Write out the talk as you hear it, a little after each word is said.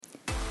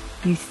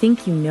You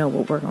think you know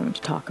what we're going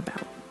to talk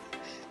about.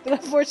 But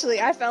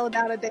unfortunately, I fell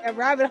down a damn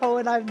rabbit hole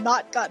and I've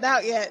not gotten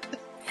out yet.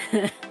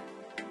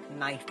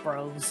 Knife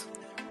bros.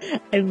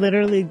 I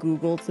literally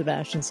Googled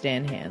Sebastian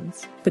Stan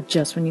hands. But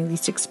just when you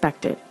least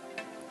expect it,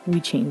 we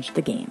changed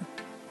the game.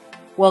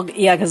 Well,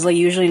 yeah, because like,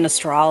 usually in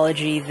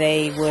astrology,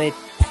 they would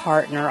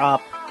partner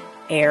up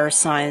air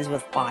signs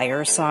with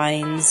fire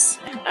signs.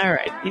 All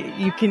right,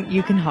 you can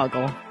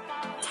huggle.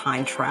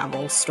 Time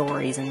travel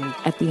stories, and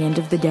at the end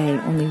of the day,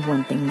 only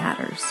one thing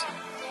matters.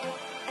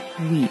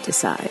 We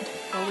decide.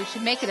 Well, we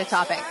should make it a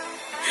topic.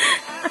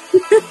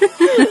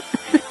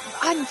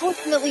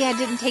 Unfortunately, I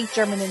didn't take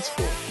German in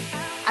school.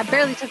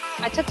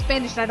 I took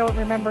Spanish and I don't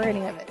remember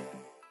any of it.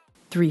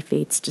 Three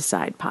Fates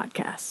Decide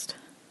podcast.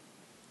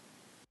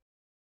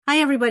 Hi,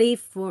 everybody.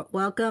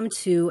 Welcome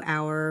to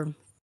our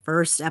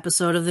first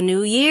episode of the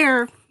new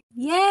year.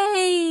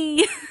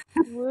 Yay!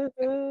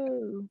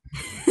 Woohoo!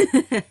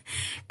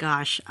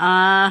 Gosh.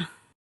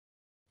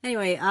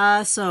 Anyway,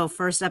 so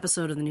first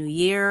episode of the new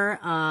year.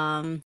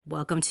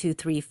 Welcome to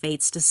Three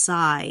Fates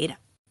Decide.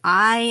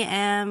 I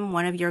am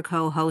one of your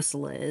co-hosts,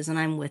 Liz, and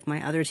I'm with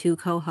my other two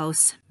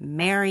co-hosts,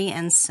 Mary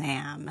and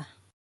Sam.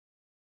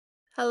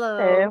 Hello.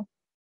 Hey.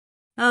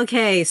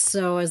 Okay,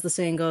 so as the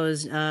saying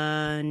goes,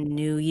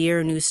 new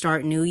year, new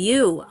start, new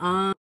you.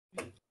 I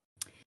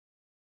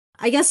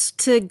guess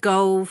to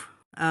go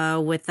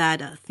with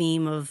that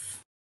theme of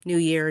new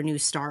year, new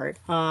start,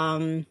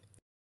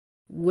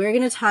 we're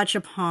going to touch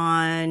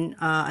upon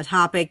a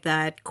topic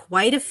that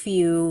quite a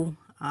few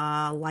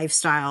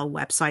lifestyle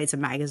websites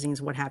and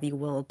magazines, what have you,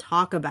 will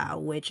talk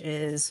about, which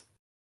is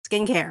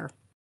skincare.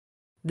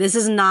 This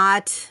is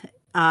not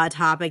a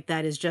topic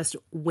that is just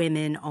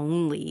women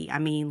only. I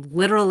mean,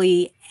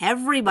 literally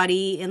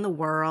everybody in the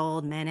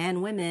world, men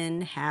and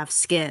women, have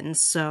skin.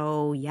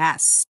 So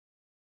yes,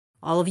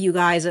 all of you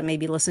guys that may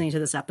be listening to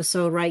this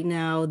episode right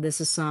now, this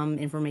is some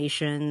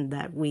information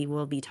that we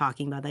will be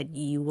talking about that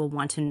you will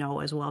want to know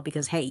as well,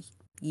 because hey,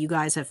 you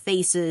guys have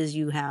faces,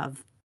 you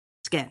have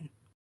skin.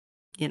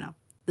 You know,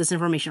 this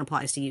information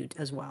applies to you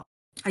as well.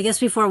 I guess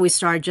before we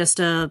start,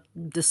 just a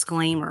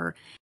disclaimer.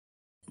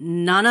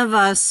 None of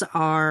us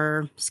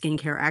are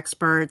skincare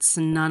experts.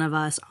 None of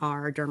us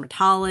are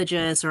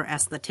dermatologists or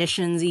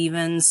estheticians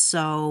even.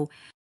 So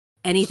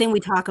anything we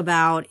talk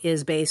about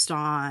is based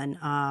on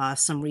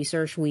some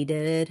research we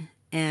did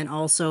and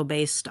also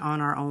based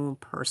on our own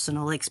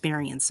personal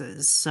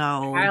experiences.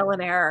 So Trial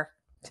and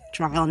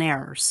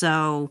error.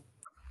 So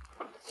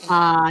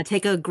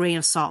take a grain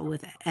of salt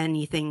with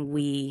anything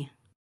we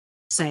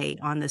say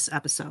on this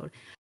episode.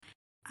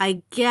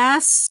 I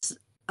guess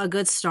a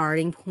good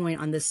starting point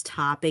on this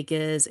topic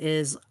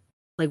is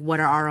like, what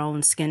are our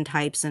own skin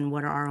types and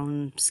what are our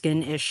own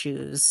skin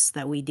issues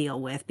that we deal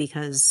with,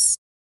 because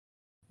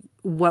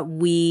what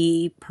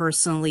we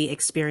personally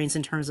experience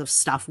in terms of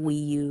stuff we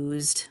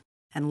used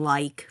and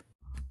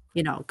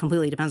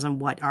completely depends on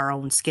what our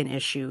own skin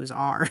issues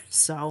are.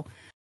 So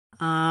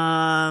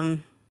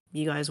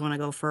you guys want to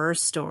go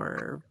first,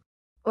 or?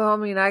 Well, I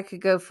mean, I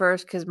could go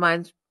first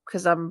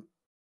because I'm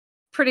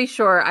pretty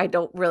sure I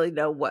don't really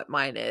know what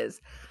mine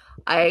is.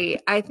 I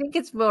think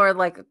it's more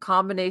like a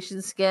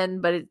combination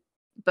skin,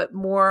 but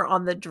more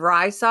on the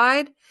dry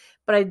side.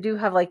 But I do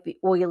have like the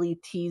oily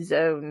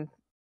T-zone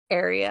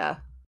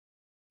area.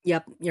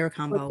 Yep, you're a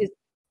combo.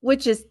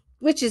 Which is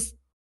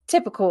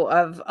typical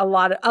of a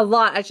lot.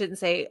 I shouldn't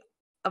say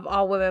of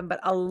all women, but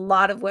a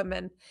lot of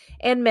women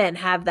and men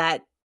have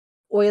that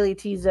oily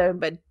T-zone.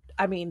 But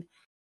I mean,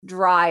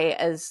 dry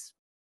as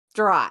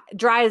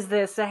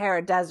the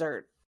Sahara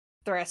Desert.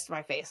 The rest of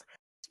my face,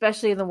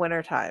 especially in the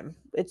wintertime.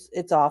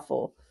 It's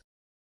awful.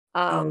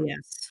 Oh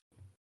yes.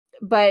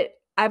 But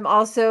I'm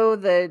also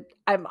the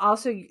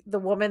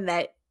woman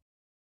that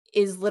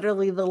is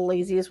literally the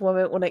laziest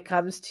woman when it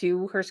comes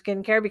to her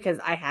skincare, because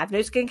I have no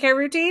skincare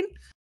routine.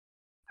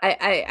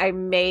 I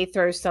may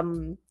throw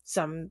some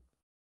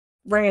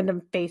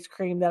random face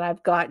cream that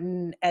I've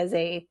gotten as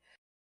a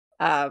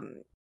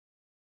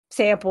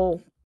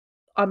sample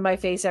on my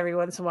face every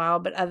once in a while,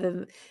 but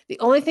the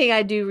only thing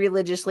I do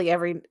religiously I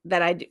do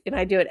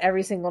it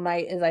every single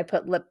night is I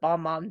put lip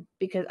balm on,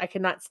 because I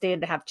cannot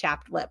stand to have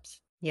chapped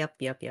lips.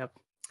 Yep.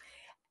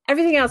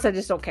 Everything else I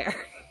just don't care.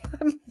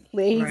 I'm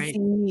lazy.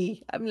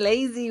 Right. I'm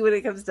lazy when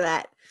it comes to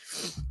that.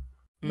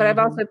 But I'm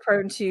also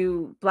prone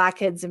to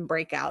blackheads and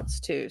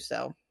breakouts too,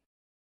 so.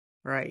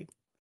 Right.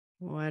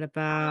 What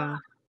about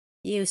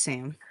you,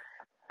 Sam?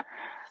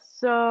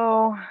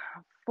 So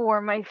for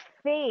my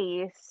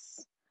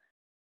face,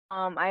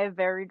 I have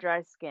very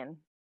dry skin.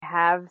 I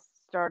have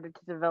started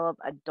to develop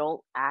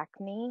adult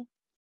acne,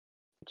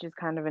 which is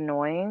kind of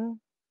annoying.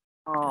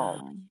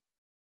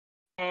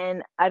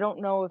 And I don't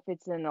know if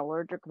it's an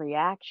allergic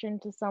reaction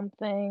to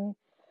something,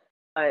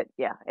 but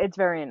yeah, it's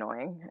very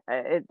annoying.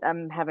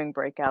 I'm having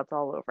breakouts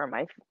all over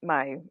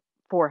my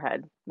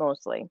forehead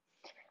mostly.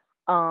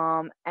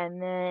 And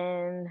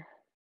then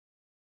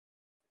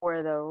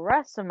for the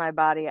rest of my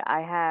body,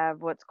 I have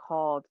what's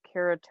called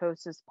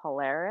keratosis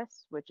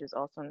pilaris, which is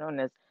also known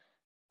as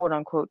quote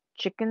unquote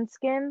chicken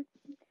skin,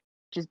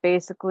 which is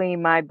basically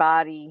my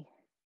body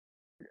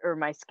or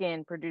my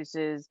skin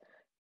produces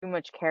too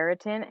much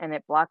keratin and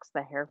it blocks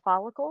the hair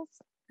follicles.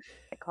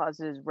 It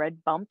causes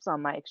red bumps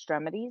on my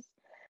extremities.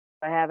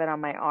 I have it on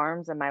my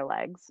arms and my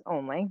legs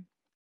only,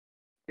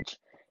 which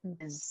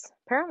is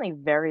apparently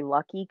very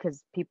lucky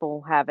because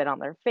people have it on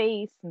their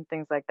face and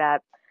things like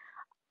that.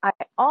 I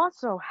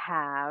also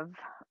have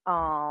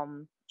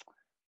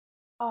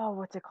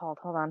what's it called?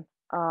 Hold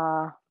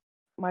on.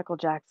 Michael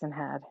Jackson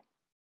had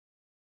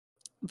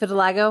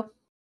Vitiligo.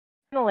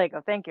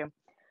 vitiligo. Thank you.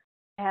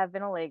 I have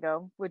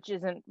vitiligo, which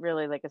isn't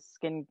really like a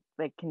skin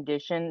like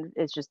condition.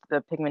 It's just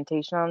the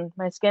pigmentation on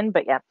my skin.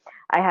 But yeah,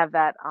 I have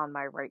that on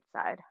my right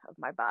side of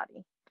my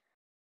body,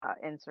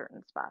 in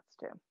certain spots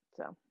too.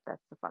 So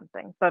that's the fun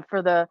thing. But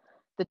for the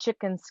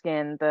chicken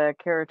skin, the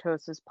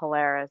keratosis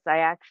pilaris, I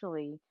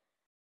actually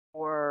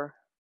for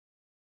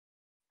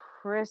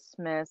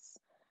Christmas,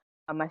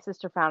 my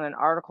sister found an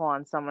article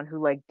on someone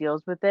who like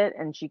deals with it,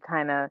 and she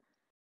kind of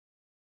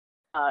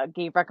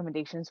gave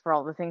recommendations for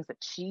all the things that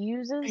she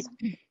uses.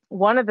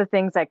 One of the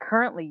things I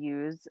currently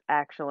use,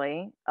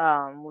 actually,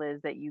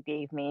 Liz, that you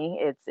gave me,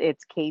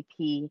 it's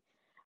KP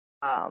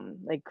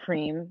like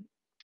cream,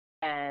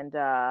 and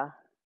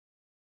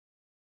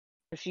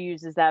she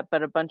uses that,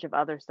 but a bunch of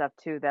other stuff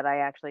too that I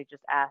actually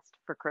just asked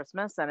for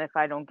Christmas, and if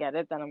I don't get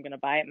it, then I'm gonna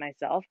buy it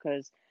myself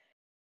because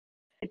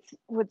it's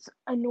what's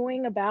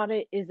annoying about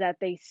it is that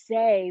they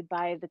say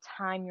by the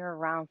time you're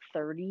around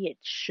 30, it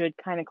should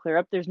kind of clear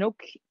up. There's no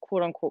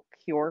quote unquote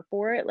cure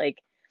for it. Like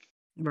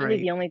really Right.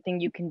 the only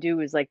thing you can do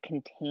is like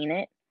contain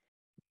it.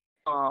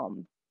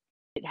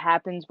 It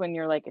happens when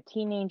you're like a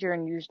teenager,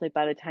 and usually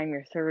by the time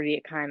you're 30,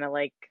 it kind of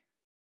like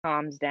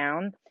calms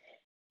down.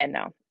 And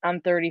no,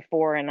 I'm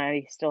 34 and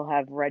I still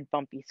have red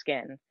bumpy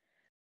skin.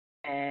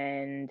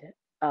 And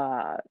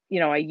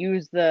I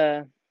use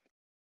the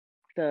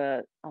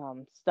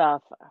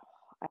stuff. I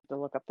have to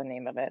look up the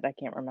name of it. I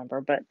can't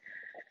remember, but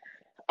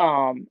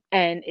and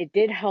it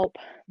did help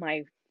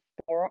my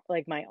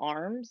like my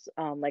arms,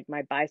 like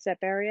my bicep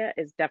area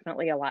is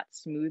definitely a lot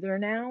smoother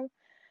now.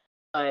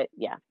 But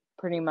yeah,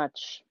 pretty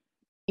much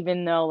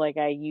even though like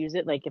I use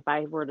it, like if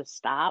I were to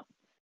stop,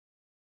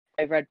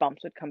 my red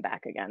bumps would come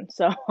back again.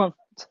 So I'm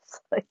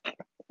just like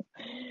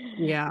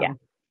Yeah. yeah,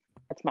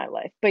 that's my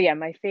life. But yeah,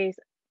 my face,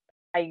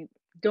 I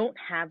don't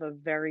have a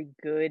very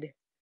good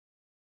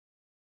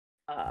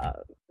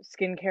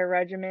skincare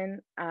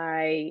regimen.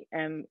 I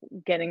am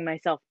getting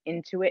myself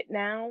into it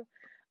now,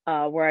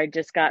 where I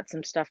just got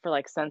some stuff for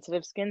like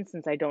sensitive skin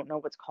since I don't know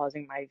what's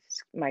causing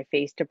my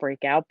face to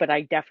break out, but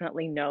I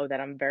definitely know that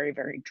I'm very,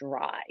 very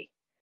dry.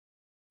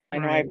 I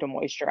know I have Right. to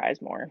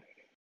moisturize more,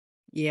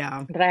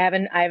 Yeah. but I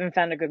haven't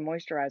found a good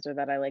moisturizer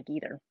that I like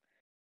either.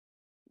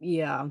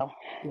 Yeah. So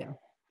Yeah.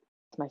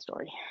 that's my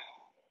story.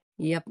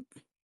 Yep.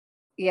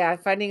 Yeah,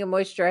 finding a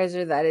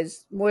moisturizer that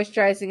is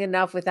moisturizing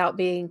enough without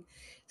being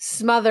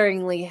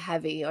smotheringly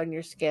heavy on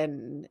your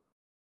skin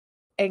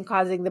and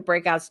causing the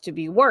breakouts to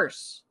be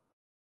worse.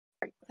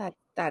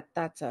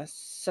 That's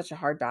such a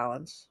hard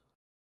balance.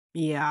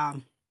 Yeah.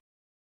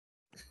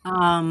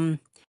 Um,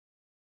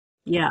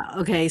 yeah,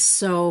 okay,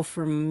 so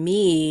for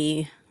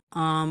me,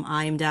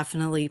 I'm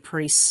definitely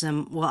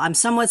well, I'm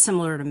somewhat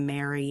similar to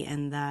Mary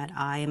in that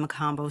I am a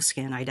combo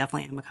skin. I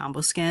definitely am a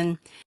combo skin.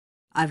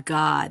 I've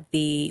got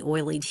the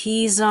oily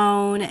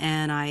T-zone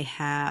and I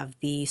have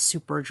the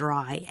super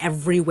dry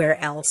everywhere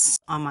else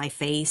on my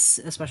face,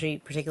 especially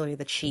particularly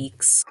the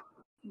cheeks.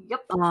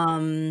 Yep.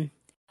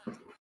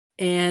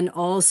 And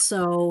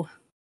also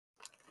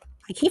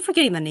I keep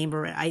forgetting the name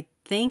of it. I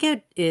think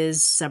it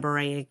is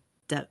seborrheic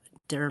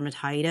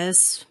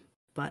dermatitis,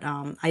 but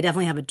I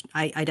definitely have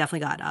I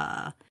definitely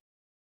got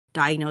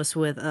diagnosed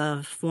with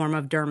a form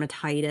of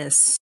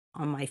dermatitis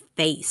on my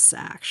face.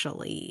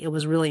 Actually, it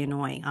was really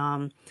annoying.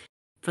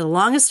 For the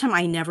longest time,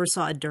 I never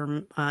saw a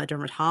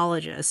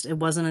dermatologist. It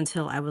wasn't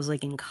until I was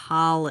like in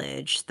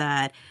college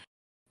that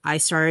I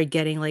started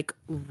getting like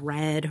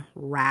red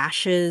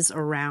rashes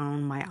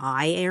around my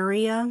eye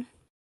area.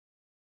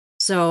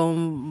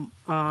 So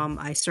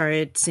I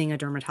started seeing a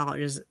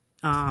dermatologist.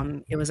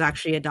 It was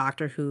actually a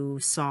doctor who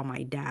saw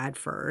my dad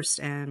first,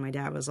 and my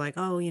dad was like,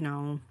 "Oh,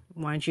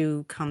 why don't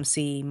you come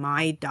see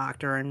my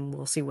doctor and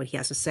we'll see what he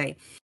has to say."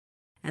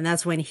 And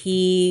that's when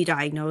he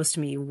diagnosed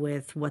me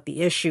with what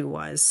the issue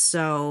was.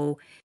 So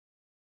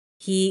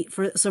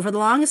for the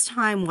longest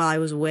time while I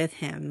was with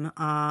him,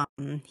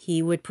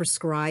 he would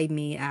prescribe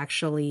me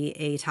actually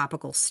a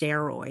topical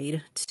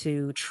steroid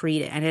to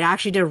treat it, and it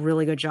actually did a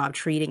really good job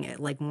treating it.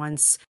 Like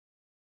once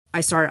I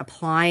started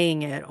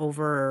applying it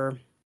over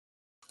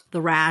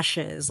the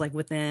rashes, like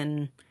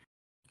within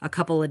a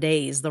couple of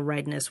days, the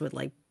redness would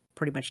like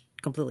pretty much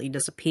completely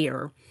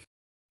disappear.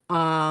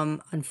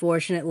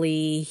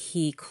 Unfortunately,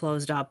 he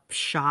closed up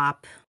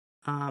shop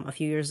a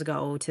few years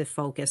ago to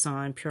focus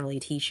on purely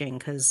teaching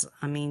because,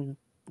 I mean,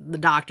 the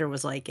doctor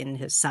was like in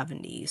his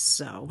 70s,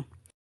 so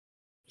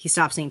he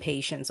stopped seeing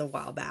patients a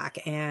while back.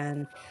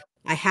 And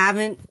I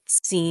haven't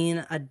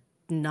seen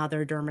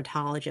another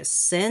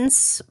dermatologist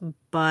since,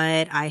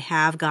 but I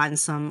have gotten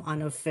some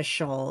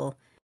unofficial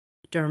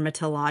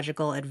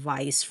dermatological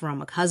advice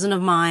from a cousin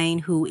of mine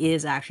who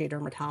is actually a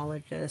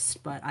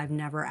dermatologist, but I've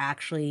never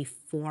actually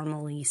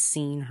formally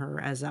seen her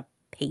as a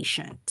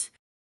patient.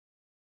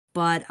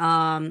 But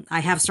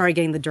I have started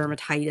getting the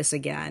dermatitis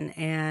again,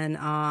 and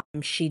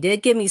she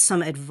did give me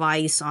some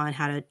advice on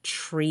how to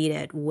treat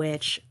it,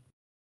 which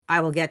I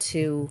will get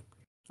to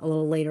a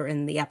little later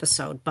in the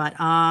episode. But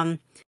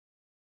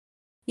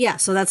yeah,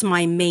 so that's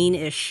my main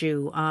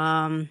issue.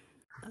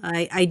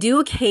 I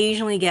do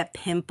occasionally get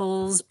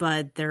pimples,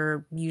 but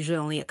they're usually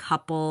only a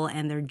couple,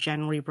 and they're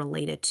generally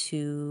related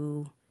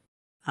to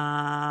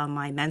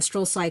my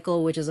menstrual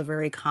cycle, which is a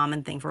very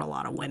common thing for a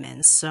lot of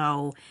women.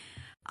 So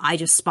I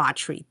just spot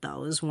treat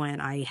those when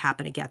I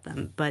happen to get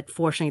them. But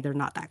fortunately, they're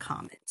not that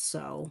common.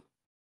 So,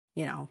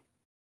 you know.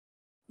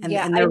 And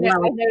I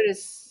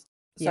notice.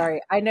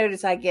 Sorry, I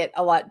notice I get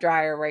a lot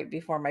drier right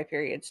before my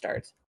period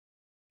starts.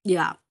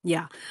 Yeah.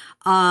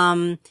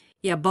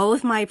 Yeah,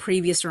 both my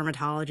previous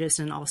dermatologist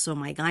and also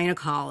my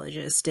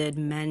gynecologist did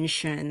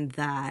mention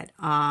that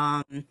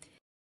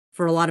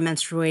for a lot of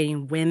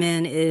menstruating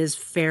women, it is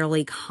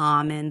fairly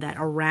common that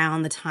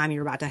around the time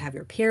you're about to have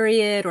your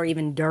period or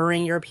even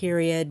during your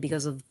period,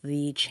 because of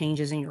the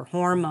changes in your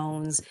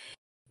hormones,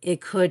 it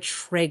could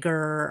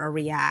trigger a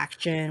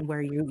reaction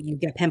where you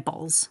get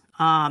pimples.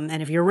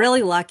 And if you're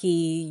really lucky,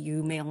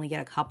 you may only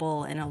get a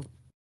couple, and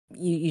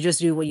you just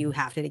do what you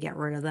have to get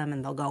rid of them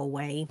and they'll go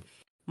away.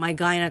 My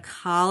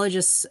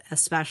gynecologist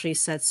especially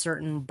said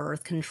certain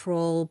birth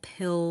control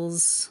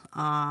pills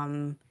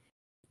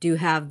do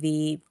have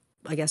the,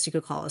 I guess you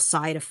could call it a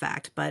side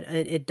effect, but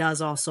it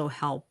does also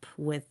help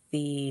with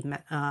the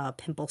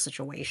pimple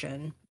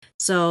situation.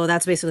 So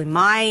that's basically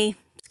my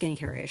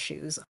skincare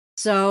issues.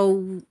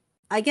 So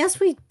I guess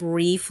we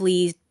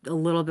briefly, a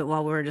little bit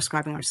while we were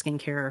describing our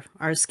skincare,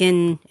 our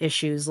skin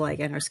issues, like,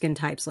 and our skin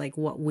types, like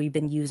what we've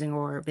been using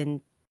or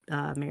been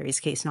Mary's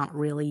case, not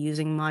really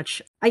using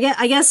much. I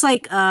guess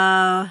like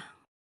the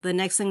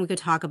next thing we could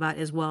talk about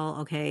is, well,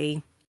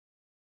 okay,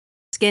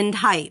 skin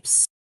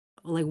types.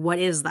 Like, what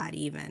is that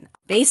even?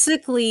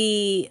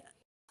 Basically,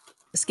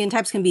 skin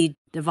types can be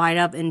divided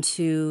up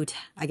into,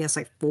 I guess,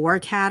 like 4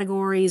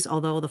 categories,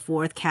 although the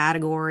 4th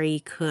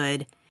category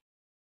could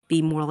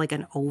be more like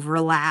an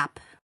overlap,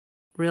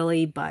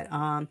 really. But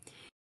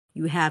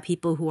you have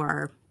people who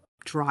are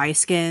dry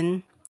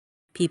skin,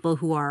 people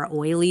who are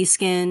oily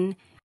skin,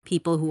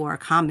 people who are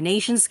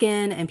combination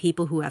skin, and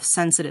people who have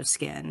sensitive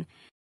skin.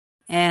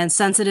 And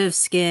sensitive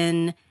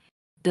skin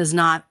does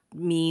not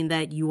mean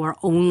that you are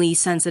only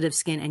sensitive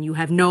skin and you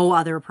have no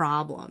other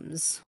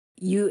problems.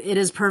 It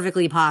is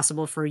perfectly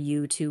possible for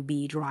you to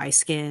be dry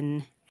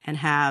skin and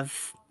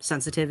have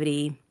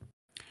sensitivity,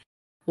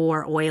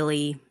 or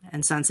oily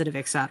and sensitive,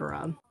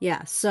 etc.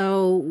 Yeah,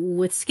 so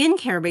with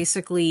skincare,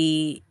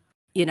 basically,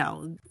 you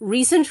know,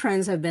 recent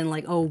trends have been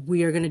like, oh,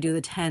 we are going to do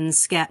the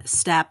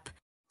 10-step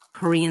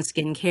Korean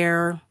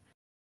skincare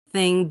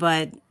thing,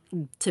 but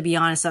to be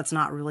honest, that's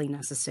not really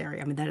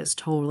necessary. I mean, that is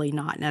totally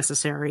not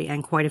necessary,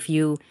 and quite a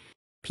few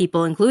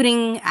people,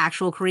 including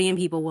actual Korean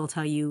people, will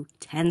tell you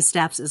 10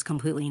 steps is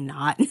completely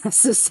not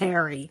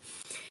necessary.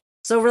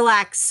 So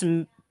relax,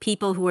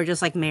 people who are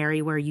just like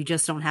Mary, where you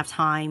just don't have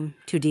time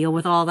to deal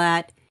with all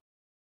that.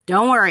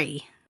 Don't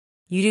worry.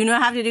 You do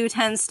not have to do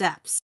 10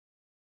 steps.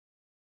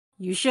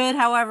 You should,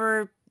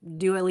 however,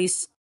 do at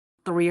least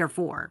 3 or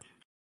 4.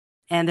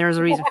 And there's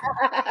a reason for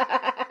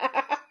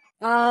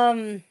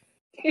that.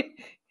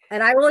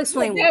 And I will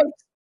explain why.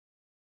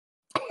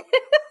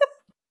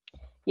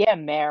 Yeah,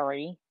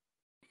 Mary.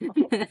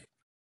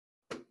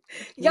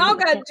 Y'all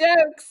got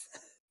jokes.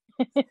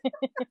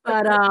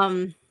 But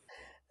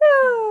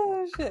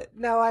oh shit.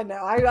 No, I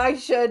know. I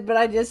should, but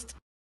I just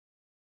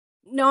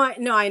No,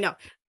 I know.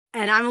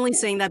 And I'm only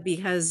saying that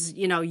because,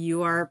 you know,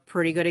 you are a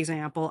pretty good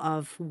example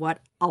of what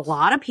a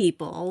lot of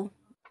people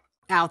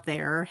out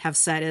there have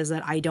said, is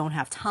that I don't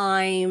have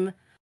time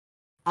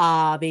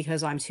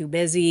because I'm too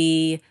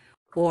busy,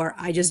 or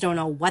I just don't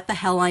know what the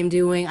hell I'm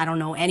doing. I don't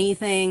know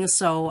anything.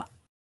 So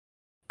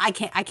I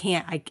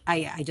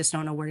just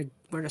don't know where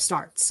to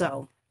start.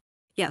 So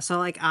yeah, so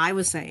like I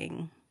was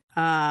saying,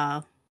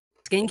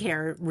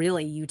 skincare,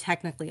 really, you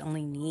technically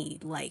only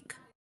need like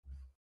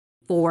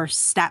 4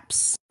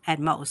 steps at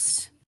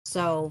most.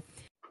 So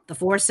the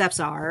 4 steps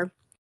are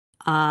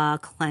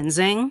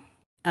cleansing,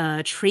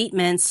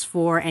 treatments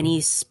for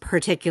any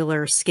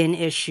particular skin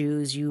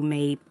issues you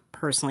may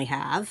personally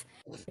have,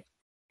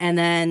 and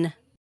then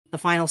the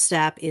final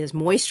step is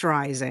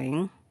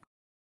moisturizing.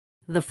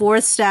 The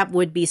 4th step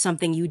would be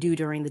something you do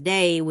during the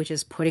day, which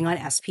is putting on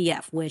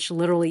SPF, which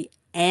literally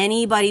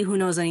anybody who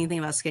knows anything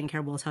about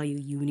skincare will tell you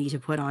you need to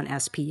put on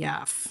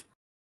SPF.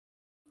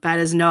 That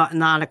is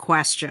not a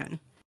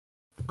question.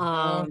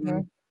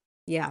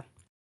 Yeah.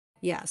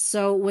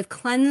 So with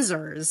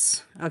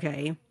cleansers,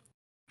 okay,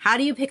 how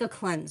do you pick a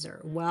cleanser?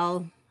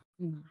 Well,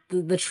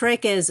 the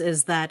trick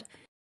is that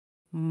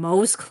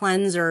most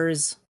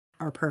cleansers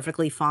are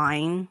perfectly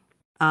fine.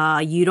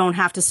 You don't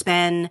have to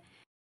spend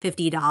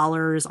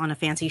 $50 on a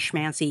fancy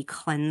schmancy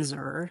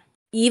cleanser.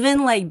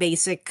 Even like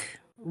basic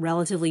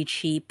relatively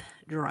cheap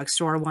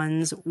drugstore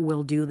ones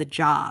will do the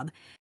job.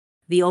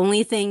 The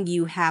only thing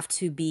you have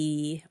to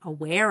be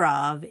aware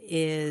of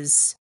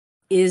is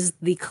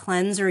the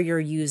cleanser you're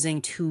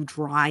using too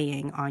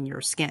drying on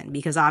your skin?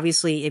 Because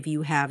obviously if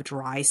you have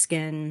dry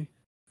skin,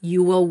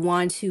 you will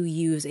want to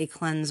use a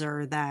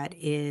cleanser that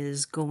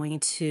is going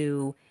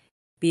to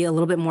be a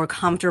little bit more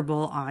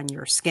comfortable on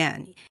your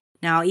skin.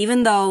 Now,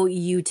 even though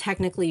you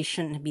technically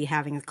shouldn't be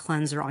having a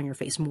cleanser on your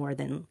face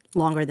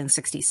longer than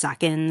 60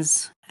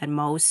 seconds at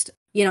most,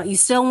 you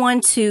still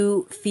want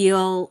to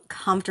feel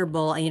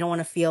comfortable, and you don't want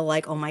to feel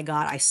like, oh my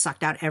God, I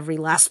sucked out every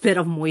last bit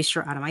of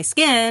moisture out of my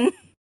skin,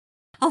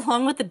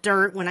 along with the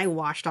dirt when I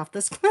washed off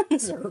this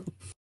cleanser.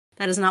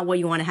 That is not what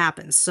you want to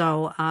happen.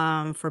 So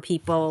for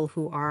people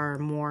who are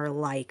more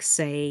like,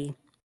 say,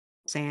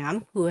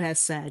 Sam, who has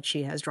said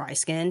she has dry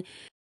skin,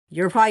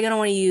 you're probably going to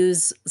want to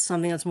use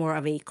something that's more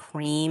of a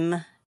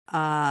cream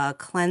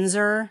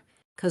cleanser,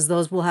 because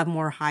those will have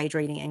more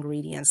hydrating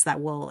ingredients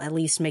that will at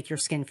least make your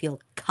skin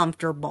feel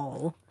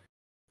comfortable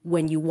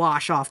when you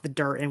wash off the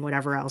dirt and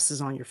whatever else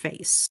is on your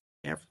face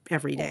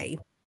every day.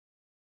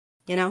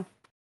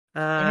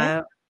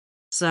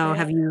 So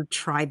have you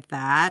tried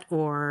that,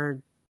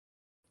 or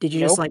did you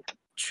just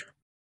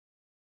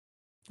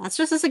that's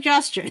just a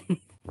suggestion.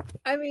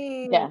 I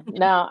mean, Yeah,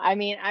 no, I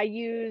mean, I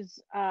use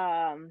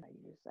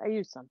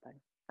something.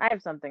 I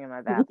have something in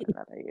my bathroom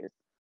that I use.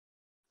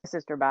 My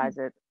sister buys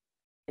it.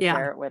 I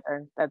share it with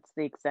her. That's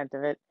the extent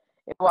of it.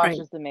 It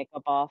washes the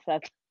makeup off.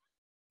 That's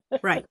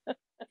right.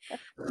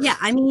 Yeah,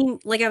 I mean,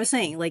 like I was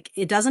saying, like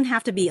it doesn't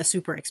have to be a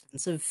super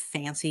expensive,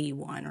 fancy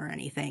one or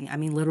anything. I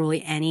mean,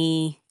 literally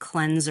any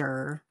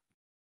cleanser,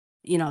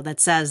 that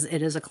says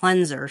it is a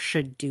cleanser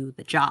should do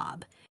the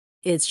job.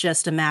 It's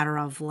just a matter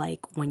of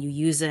like when you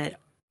use it,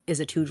 is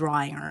it too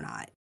drying or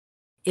not?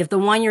 If the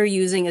one you're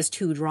using is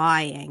too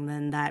drying,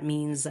 then that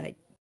means that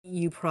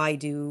you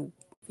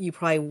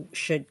probably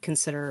should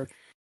consider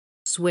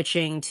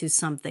switching to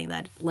something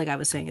that, like I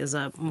was saying, is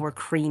a more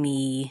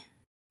creamy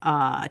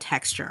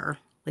texture.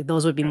 Like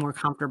those would be more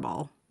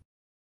comfortable.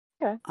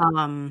 Okay.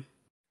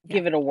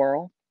 Give it a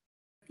whirl.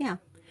 Yeah.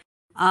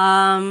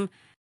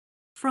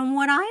 From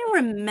what I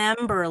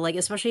remember, like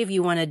especially if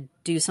you want to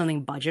do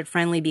something budget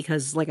friendly,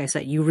 because like I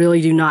said, you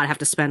really do not have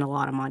to spend a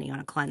lot of money on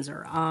a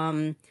cleanser.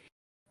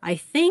 I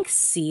think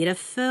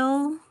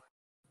Cetaphil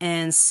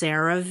and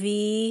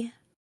CeraVe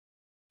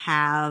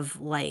have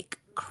like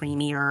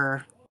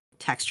creamier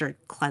textured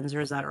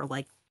cleansers that are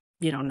like,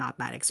 not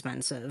that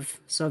expensive.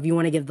 So if you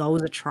want to give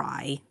those a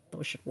try,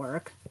 those should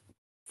work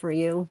for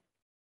you.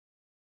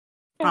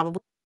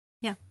 Probably.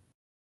 Yeah.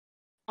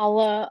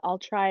 I'll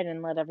try it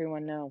and let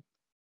everyone know.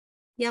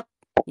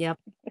 Yep.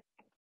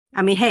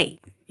 I mean, hey,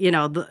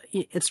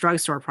 it's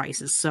drugstore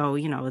prices, so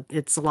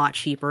it's a lot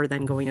cheaper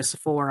than going to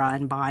Sephora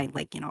and buying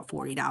like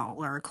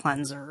 $40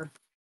 cleanser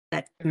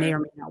that may or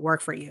may not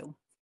work for you.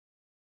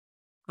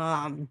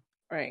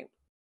 Right.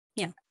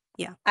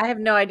 Yeah. I have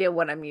no idea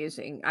what I'm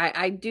using.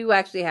 I do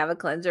actually have a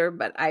cleanser,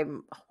 but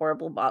I'm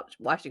horrible about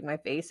washing my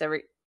face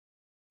every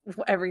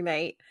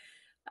night.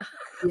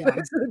 Yeah.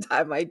 Most of the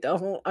time I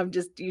don't. I'm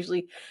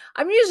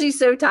usually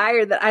so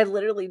tired that I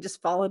literally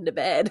just fall into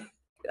bed.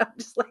 I'm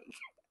just like,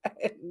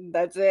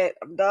 that's it.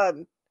 I'm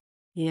done.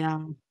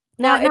 Yeah.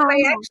 Now, if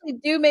I actually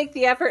do make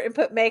the effort and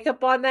put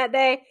makeup on that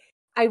day,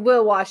 I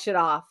will wash it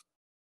off.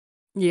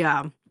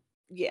 Yeah.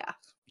 Yeah.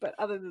 But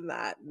other than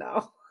that,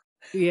 no.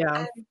 Yeah.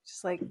 I'm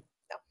just like,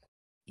 no.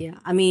 Yeah.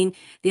 I mean,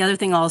 the other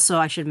thing also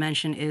I should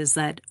mention is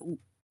that,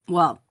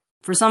 well,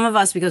 for some of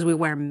us, because we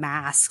wear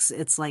masks,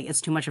 it's like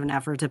it's too much of an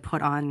effort to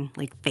put on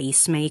like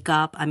face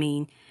makeup. I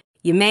mean,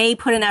 you may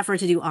put an effort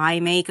to do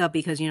eye makeup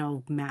because,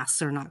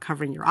 masks are not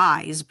covering your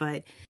eyes,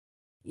 but,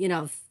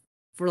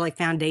 for like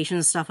foundation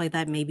and stuff like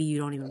that, maybe you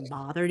don't even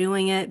bother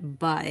doing it.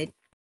 But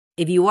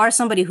if you are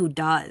somebody who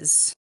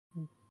does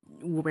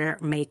wear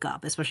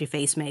makeup, especially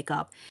face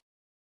makeup,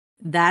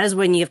 that is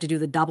when you have to do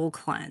the double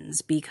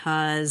cleanse,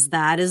 because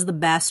that is the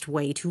best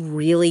way to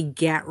really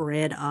get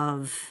rid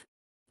of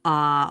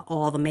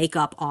all the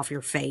makeup off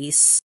your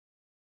face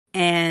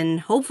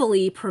and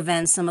hopefully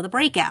prevent some of the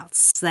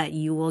breakouts that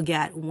you will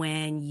get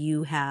when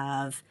you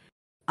have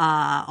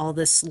all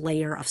this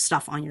layer of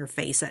stuff on your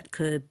face that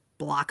could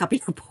block up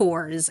your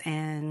pores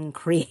and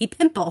create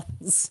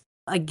pimples.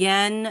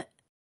 Again,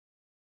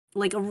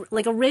 like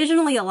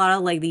originally a lot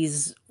of like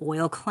these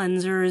oil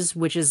cleansers,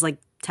 which is like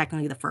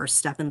technically the first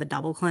step in the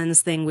double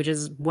cleanse thing, which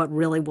is what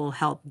really will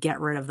help get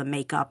rid of the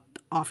makeup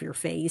off your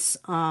face.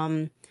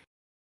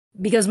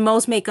 Because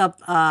most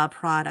makeup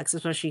products,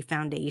 especially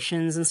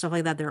foundations and stuff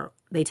like that,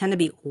 they tend to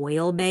be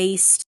oil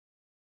based.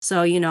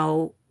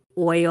 So,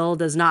 oil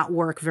does not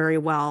work very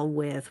well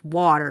with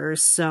water.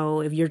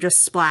 So if you're just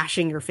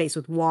splashing your face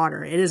with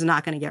water, it is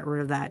not going to get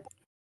rid of that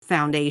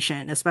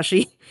foundation,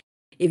 especially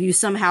if you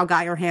somehow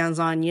got your hands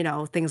on,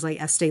 things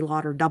like Estee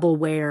Lauder Double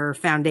Wear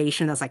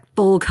foundation that's like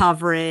full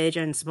coverage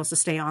and supposed to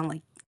stay on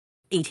like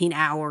 18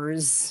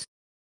 hours.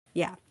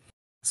 Yeah.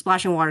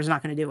 splashing water is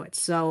not going to do it.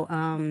 So,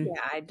 Yeah,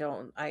 I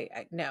don't.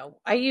 I no.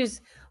 I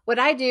use what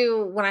I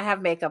do when I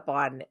have makeup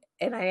on,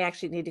 and I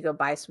actually need to go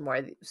buy some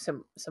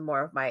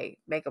more of my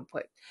makeup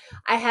wipe.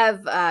 I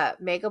have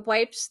makeup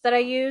wipes that I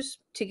use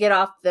to get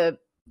off the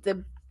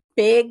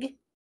big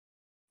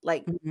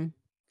like, mhm.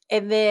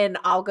 and then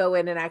I'll go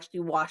in and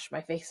actually wash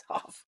my face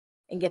off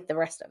and get the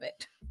rest of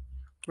it.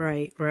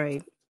 Right,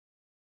 right.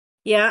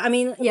 Yeah, I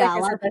mean, Like yeah, I a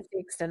lot said, of that's people. the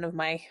extent of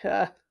my.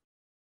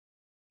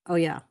 Oh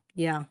yeah,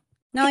 yeah.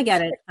 No, I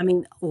get it. I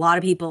mean, a lot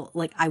of people,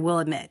 like, I will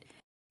admit,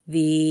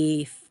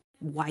 the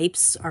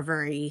wipes are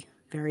very,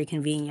 very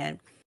convenient.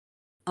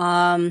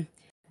 Um,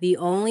 the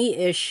only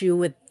issue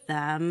with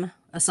them,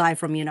 aside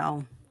from,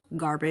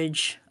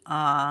 garbage,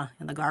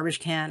 in the garbage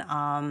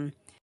can,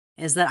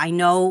 is that I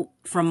know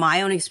from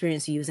my own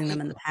experience using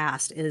them in the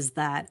past, is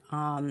that,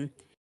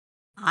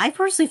 I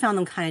personally found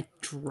them kind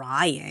of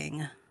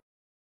drying,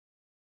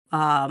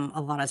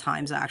 a lot of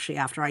times actually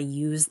after I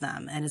use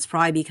them. And it's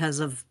probably because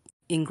of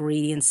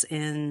ingredients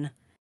in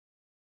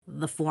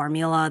the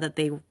formula that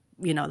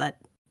that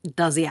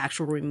does the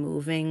actual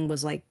removing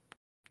was like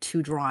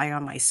too dry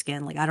on my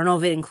skin. Like, I don't know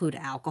if it included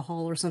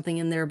alcohol or something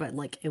in there, but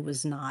like it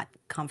was not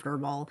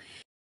comfortable.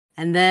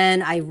 And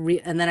then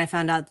I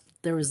found out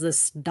there was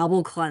this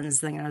double cleanse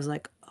thing, and I was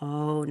like,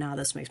 oh, now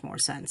this makes more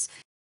sense.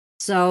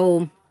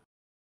 So,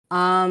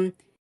 um,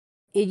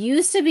 it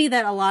used to be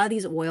that a lot of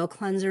these oil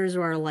cleansers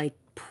were like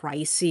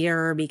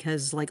pricier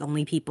because like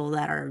only people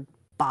that are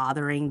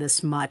bothering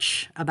this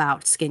much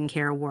about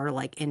skincare were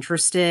like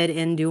interested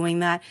in doing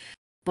that.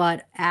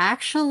 But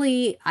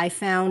actually, I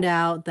found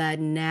out that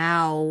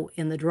now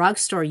in the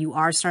drugstore, you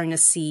are starting to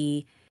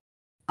see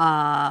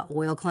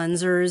oil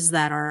cleansers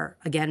that are,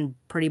 again,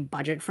 pretty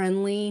budget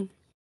friendly.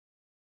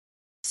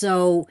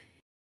 So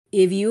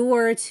if you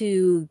were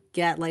to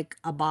get like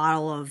a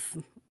bottle of,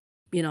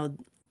 you know,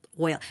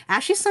 oil,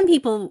 actually, some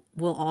people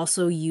will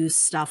also use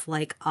stuff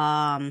like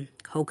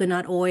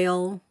coconut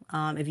oil.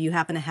 If you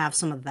happen to have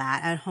some of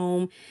that at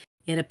home,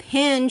 in a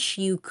pinch,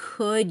 you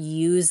could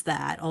use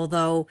that.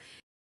 Although,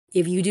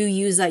 if you do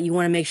use that, you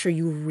want to make sure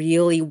you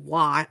really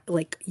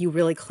you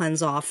really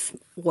cleanse off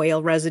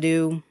oil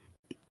residue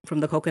from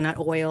the coconut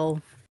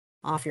oil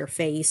off your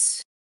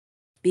face,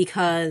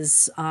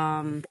 because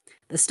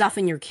the stuff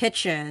in your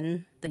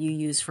kitchen that you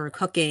use for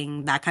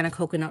cooking, that kind of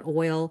coconut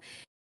oil,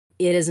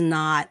 it is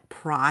not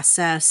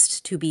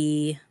processed to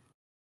be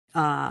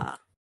uh,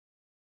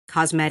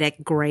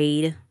 cosmetic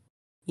grade,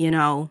 you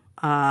know,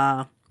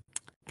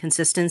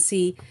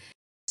 consistency.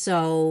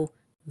 So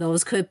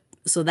those could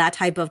so that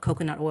type of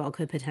coconut oil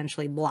could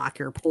potentially block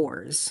your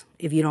pores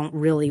if you don't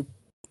really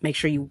make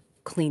sure you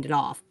cleaned it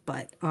off.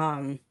 But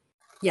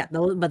yeah,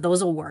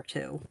 those will work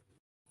too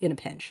in a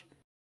pinch.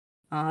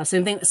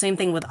 Same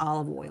thing with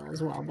olive oil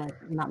as well,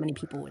 but not many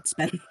people would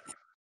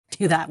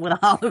do that with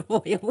olive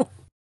oil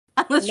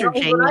unless you're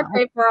Not J what I Lo.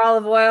 pay for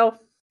olive oil.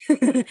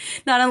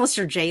 Not unless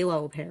you're J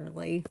Lo,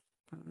 apparently.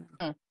 I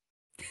don't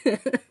Hmm. know.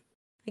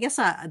 I guess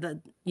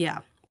yeah,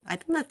 I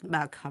think that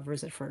about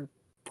covers it for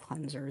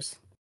cleansers.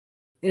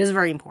 It is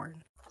very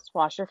important. Just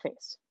wash your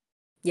face.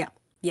 Yeah,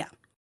 yeah,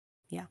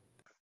 yeah,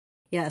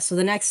 yeah. So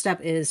the next step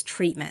is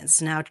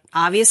treatments. Now,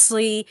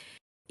 obviously,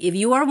 if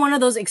you are one of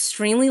those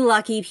extremely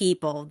lucky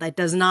people that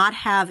does not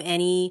have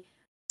any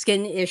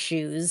skin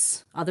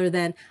issues other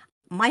than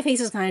my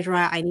face is kind of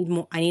dry, I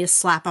need to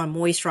slap on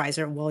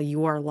moisturizer. Well,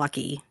 you are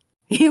lucky.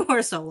 You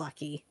are so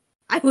lucky.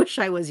 I wish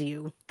I was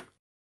you.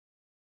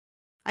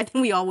 I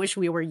think we all wish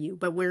we were you,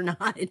 but we're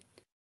not.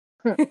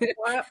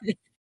 What?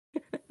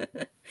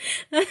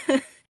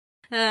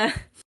 uh,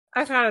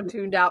 I kind of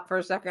tuned out for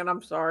a second.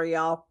 I'm sorry,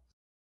 y'all.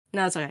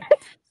 no, it's okay.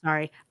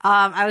 Sorry.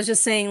 I was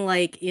just saying,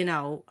 like,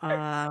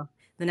 the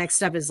next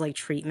step is like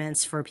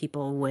treatments for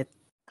people with,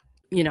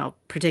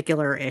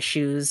 particular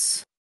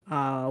issues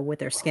with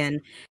their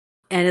skin.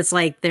 And it's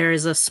like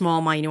there's a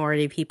small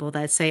minority of people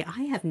that say,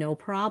 I have no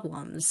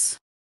problems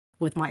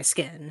with my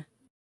skin.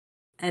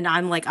 And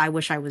I'm like, I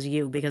wish I was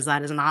you, because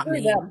that is not Screw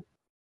me.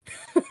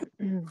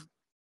 them.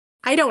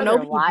 I don't know They're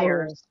people.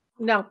 liars.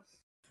 No.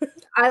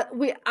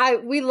 We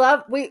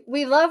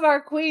love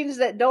our queens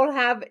that don't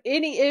have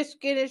any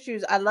skin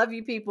issues. I love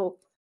you people,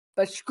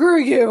 but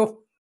screw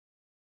you.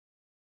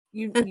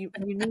 You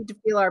need to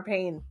feel our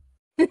pain.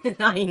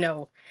 I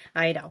know.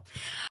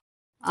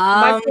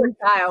 My poor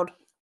child.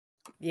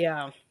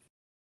 Yeah.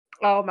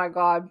 Oh my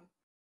god.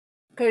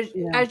 Because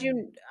Yeah.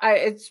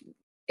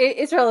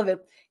 it's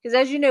relevant. Because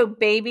as you know,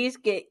 babies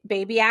get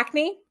baby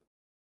acne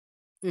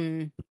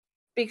Mm.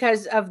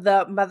 because of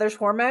the mother's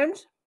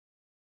hormones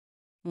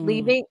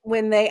leaving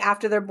when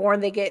after they're born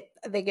they get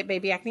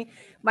baby acne.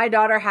 My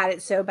daughter had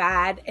it so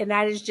bad, and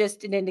that is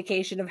just an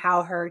indication of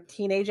how her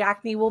teenage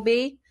acne will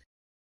be.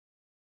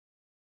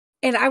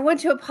 And I want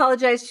to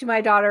apologize to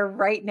my daughter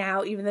right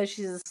now, even though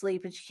she's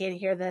asleep and she can't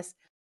hear this.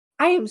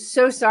 I am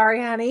so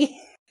sorry,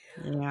 honey.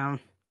 Yeah.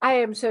 I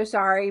am so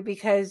sorry,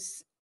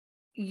 because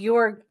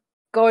you're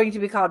going to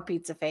be called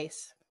pizza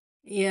face.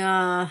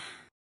 Yeah.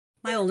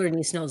 My older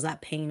niece knows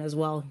that pain as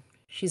well.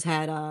 She's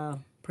had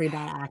pretty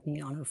bad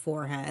acne on her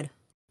forehead.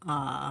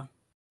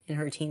 in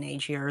her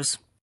teenage years.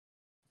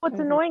 What's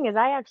annoying is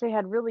I actually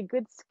had really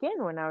good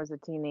skin when I was a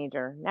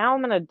teenager. Now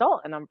I'm an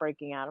adult and I'm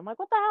breaking out. I'm like,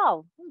 what the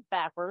hell? This is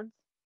backwards.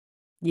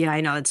 Yeah,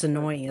 I know, it's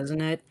annoying,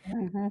 isn't it?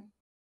 Mm-hmm.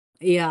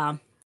 Yeah.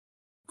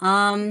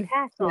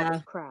 Past all Yeah.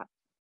 this crap.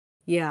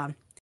 Yeah.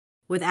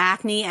 With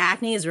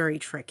acne is very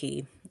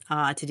tricky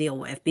to deal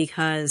with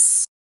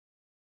because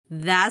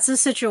that's a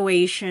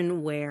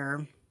situation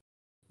where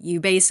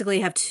you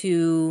basically have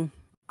two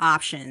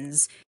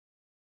options.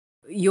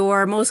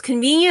 Your most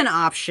convenient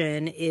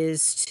option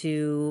is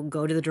to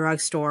go to the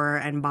drugstore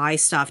and buy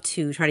stuff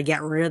to try to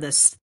get rid of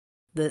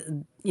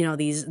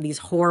these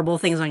horrible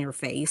things on your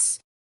face.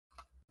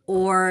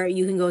 Or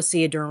you can go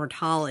see a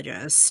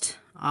dermatologist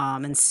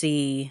and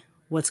see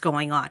what's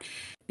going on.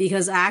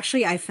 Because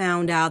actually, I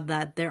found out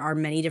that there are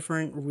many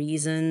different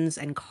reasons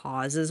and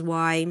causes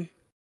why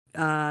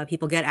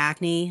people get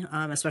acne,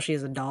 especially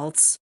as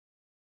adults.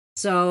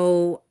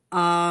 So,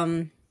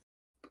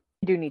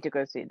 You do need to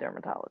go see a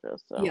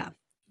dermatologist. So.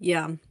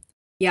 yeah.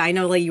 I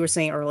know, like you were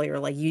saying earlier,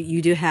 like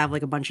you do have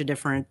like a bunch of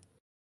different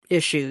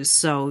issues.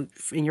 So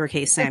in your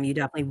case, Sam, you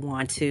definitely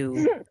want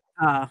to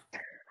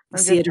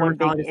see a just one big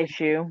dermatologist.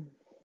 issue.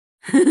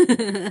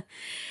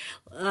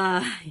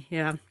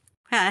 Yeah.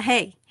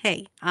 Hey,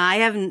 I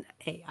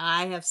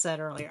have said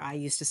earlier I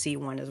used to see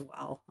one as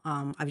well.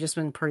 I've just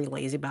been pretty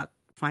lazy about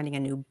finding a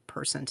new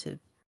person to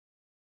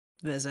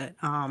visit.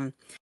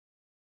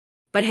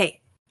 But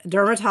hey,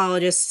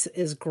 dermatologist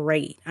is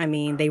great. I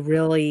mean, they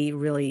really,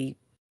 really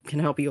can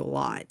help you a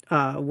lot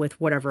with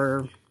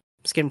whatever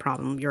skin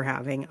problem you're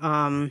having.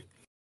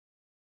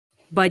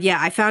 But yeah,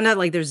 I found out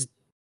like there's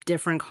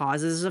different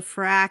causes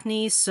for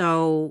acne.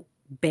 So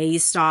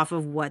based off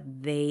of what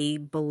they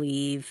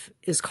believe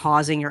is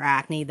causing your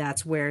acne,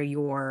 that's where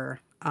your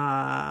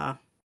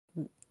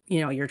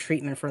your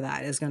treatment for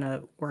that is going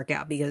to work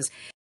out. Because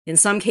in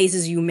some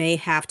cases you may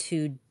have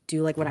to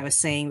do like what I was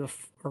saying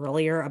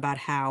earlier about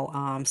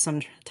how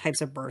some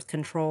types of birth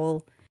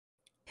control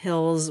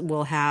pills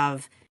will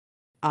have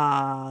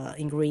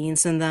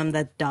ingredients in them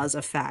that does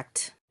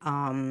affect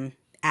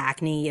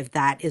acne, if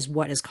that is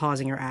what is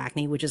causing your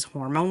acne, which is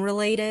hormone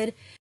related.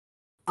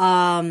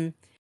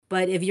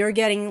 But if you're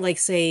getting like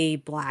say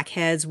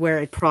blackheads, where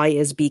it probably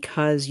is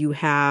because you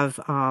have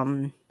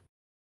too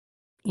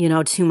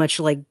much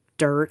like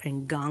dirt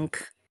and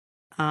gunk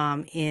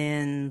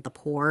in the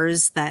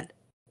pores that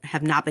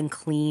have not been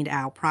cleaned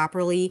out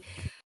properly.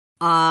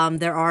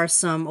 There are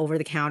some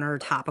over-the-counter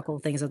topical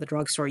things at the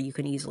drugstore you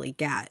can easily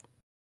get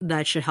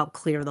that should help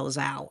clear those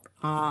out.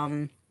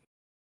 A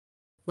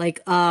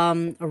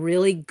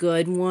really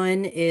good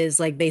one is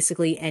like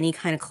basically any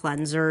kind of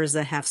cleansers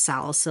that have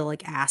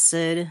salicylic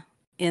acid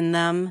in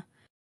them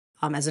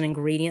as an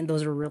ingredient.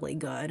 Those are really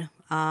good.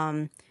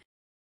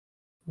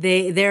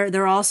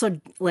 They're also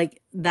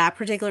like that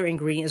particular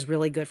ingredient is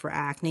really good for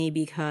acne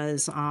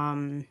because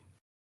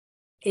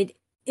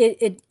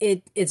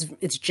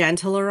it's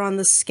gentler on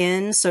the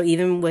skin. So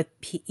even with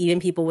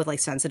even people with like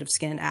sensitive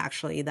skin,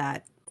 actually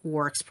that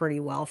works pretty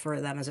well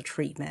for them as a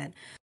treatment.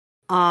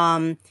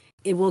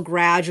 It will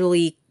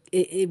gradually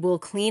it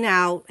will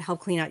help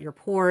clean out your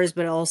pores,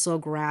 but also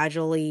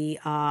gradually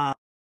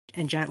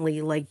and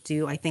gently like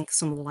do I think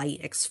some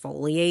light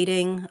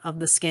exfoliating of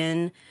the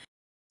skin.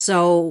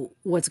 So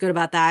what's good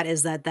about that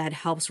is that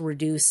helps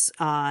reduce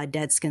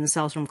dead skin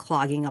cells from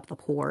clogging up the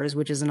pores,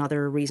 which is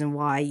another reason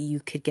why you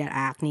could get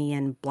acne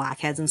and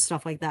blackheads and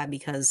stuff like that,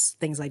 because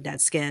things like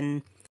dead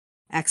skin,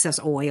 excess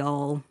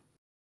oil,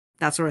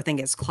 that sort of thing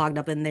gets clogged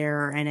up in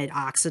there and it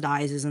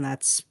oxidizes, and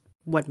that's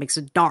what makes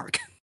it dark.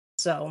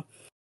 So,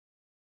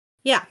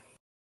 yeah.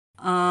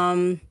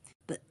 And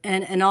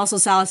also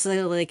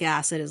salicylic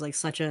acid is like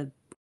such a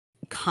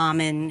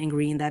common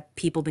ingredient that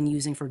people have been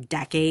using for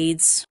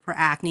decades for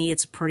acne.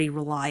 It's pretty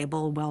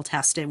reliable, well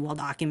tested, well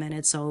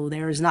documented. So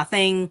there's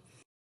nothing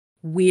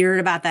weird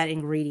about that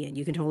ingredient.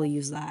 You can totally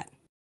use that.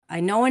 I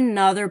know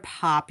another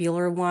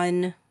popular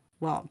one,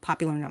 well,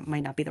 popular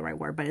might not be the right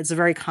word, but it's a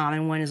very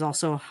common one, is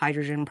also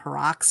hydrogen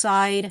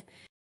peroxide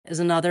is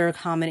another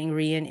common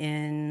ingredient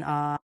in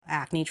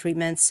acne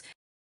treatments.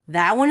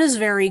 That one is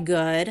very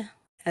good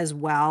as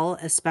well,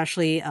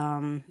 especially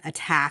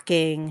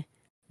attacking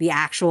the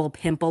actual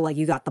pimple, like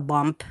you got the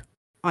bump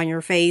on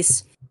your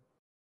face.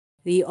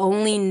 The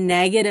only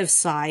negative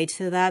side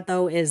to that,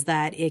 though, is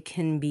that it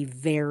can be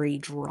very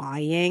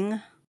drying.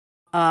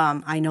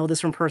 I know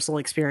this from personal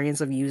experience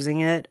of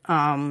using it.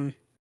 I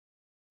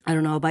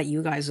don't know about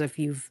you guys if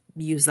you've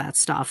used that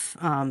stuff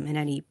in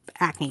any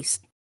acne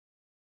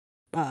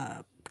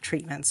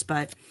treatments,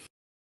 but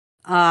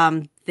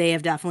they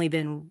have definitely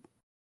been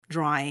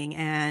drying.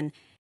 And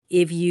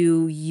if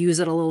you use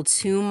it a little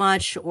too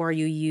much, or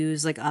you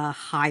use like a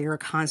higher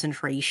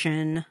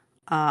concentration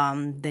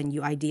than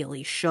you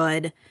ideally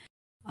should,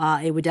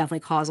 it would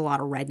definitely cause a lot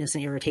of redness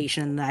and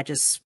irritation that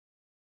just,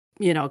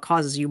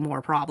 causes you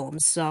more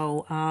problems.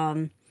 So,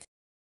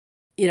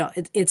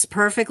 it's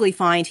perfectly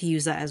fine to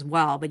use that as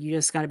well, but you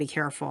just got to be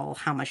careful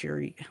how much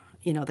you're,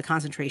 the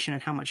concentration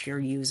and how much you're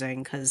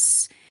using,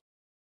 because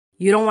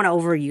you don't want to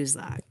overuse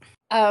that.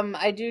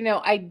 I do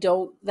know I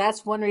don't.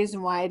 That's one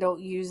reason why I don't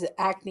use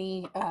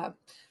acne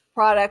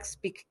products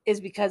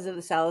is because of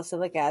the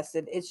salicylic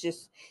acid.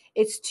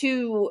 It's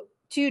too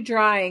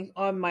drying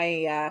on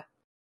my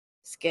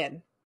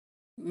skin,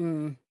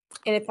 Mm.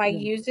 and if I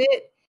use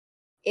it,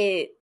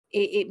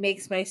 it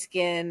makes my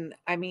skin.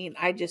 I mean,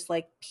 I just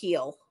like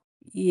peel.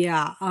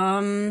 Yeah.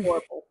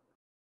 Horrible.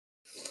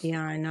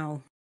 Yeah, I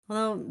know.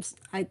 Although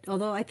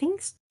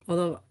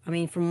I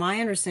mean, from my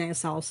understanding,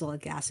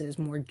 salicylic acid is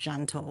more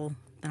gentle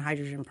than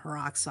hydrogen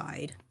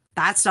peroxide.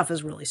 That stuff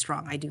is really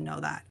strong. I do know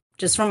that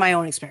just from my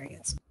own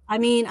experience. I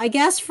mean, I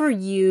guess for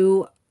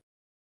you,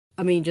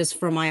 I mean, just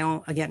from my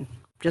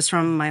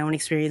own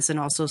experience and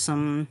also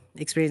some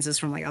experiences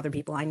from like other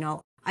people I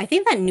know. I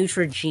think that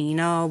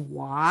Neutrogena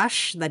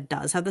wash that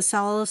does have the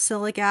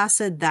salicylic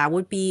acid, that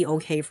would be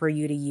okay for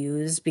you to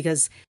use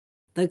because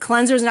the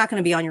cleanser is not going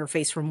to be on your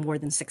face for more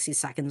than 60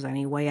 seconds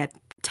anyway at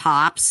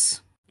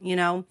tops, you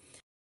know?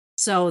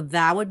 So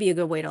that would be a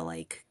good way to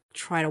like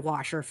try to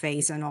wash your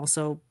face and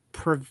also,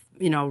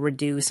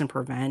 reduce and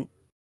prevent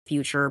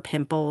future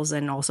pimples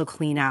and also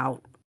clean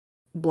out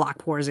block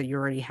pores that you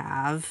already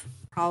have,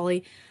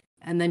 probably.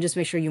 And then just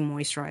make sure you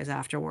moisturize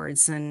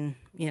afterwards and,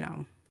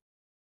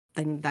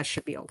 then that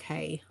should be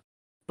okay.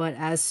 But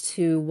as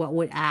to what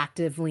would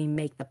actively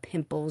make the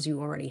pimples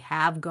you already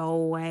have go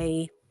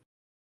away,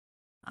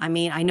 I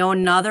mean, I know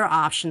another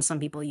option some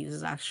people use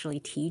is actually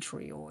tea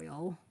tree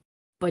oil.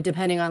 But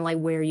depending on like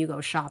where you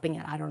go shopping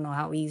at, I don't know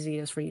how easy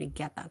it is for you to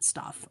get that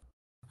stuff.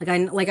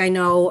 I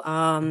know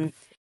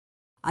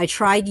I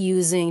tried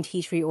using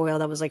tea tree oil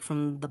that was like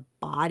from the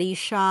Body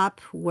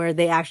Shop where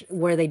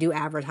they do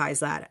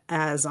advertise that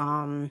as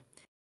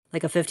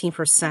like a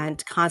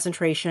 15%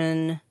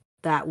 concentration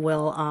that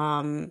will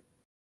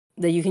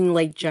that you can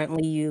like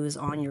gently use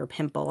on your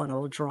pimple and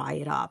it'll dry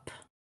it up.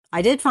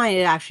 I did find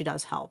it actually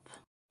does help,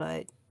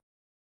 but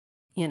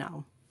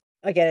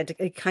again,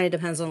 it kind of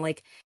depends on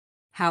like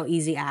how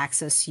easy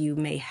access you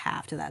may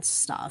have to that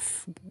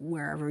stuff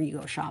wherever you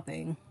go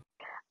shopping.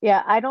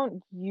 Yeah, I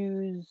don't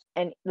use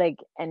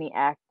any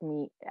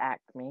acne,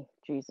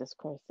 Jesus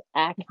Christ,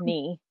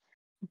 acne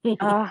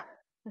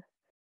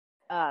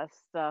uh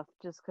stuff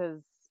just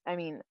because I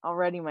mean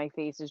already my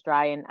face is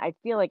dry and I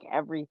feel like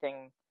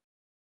everything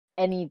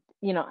I mean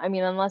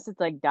unless it's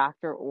like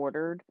doctor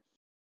ordered,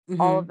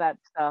 all Hmm. of that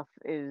stuff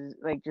is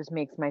like just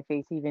makes my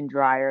face even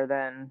drier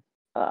than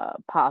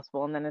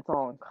possible, and then it's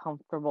all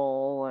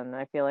uncomfortable and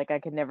I feel like I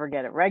could never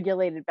get it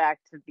regulated back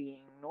to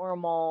being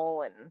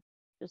normal and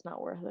just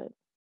not worth it.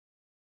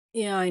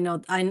 Yeah, I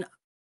know. I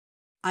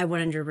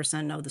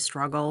 100% know the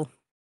struggle.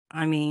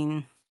 I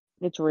mean,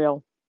 It's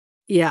real.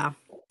 yeah.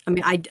 I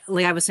mean, I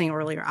like I was saying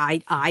earlier,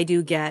 I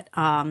do get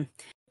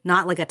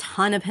not like a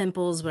ton of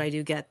pimples, but I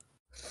do get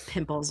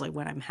pimples like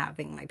when I'm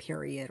having my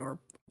period or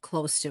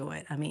close to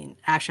it. I mean,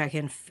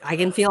 actually I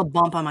can feel a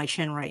bump on my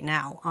chin right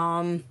now.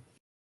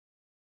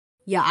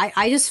 Yeah,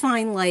 I just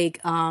find like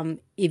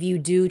if you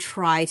do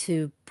try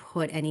to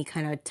put any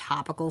kind of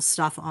topical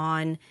stuff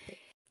on,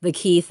 the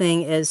key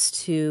thing is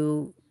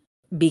to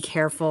be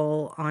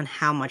careful on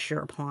how much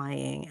you're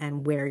applying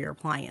and where you're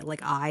applying it.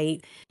 Like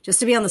just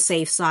to be on the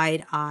safe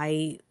side,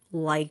 I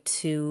like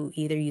to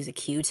either use a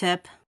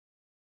Q-tip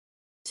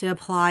to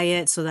apply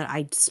it so that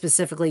I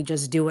specifically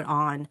just do it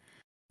on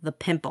the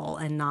pimple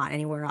and not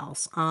anywhere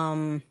else.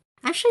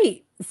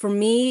 Actually, for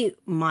me,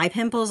 my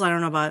pimples, I don't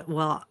know about,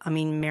 well, I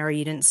mean, Mary,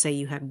 you didn't say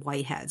you had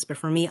whiteheads, but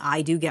for me,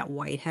 I do get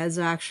whiteheads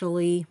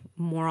actually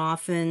more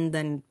often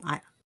than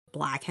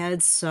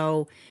blackheads.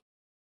 So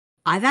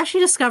I've actually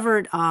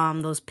discovered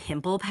those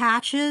pimple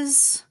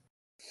patches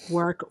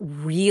work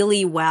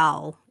really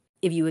well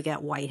if you would get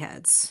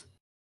whiteheads.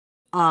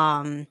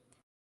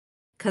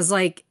 Cause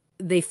like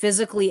they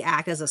physically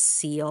act as a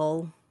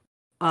seal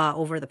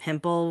over the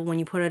pimple when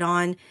you put it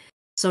on.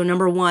 So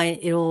number one,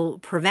 it'll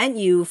prevent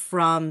you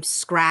from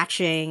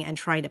scratching and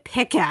trying to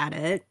pick at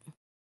it.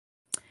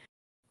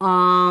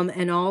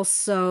 And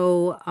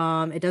also,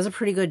 it does a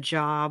pretty good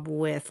job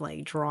with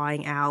like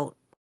drawing out,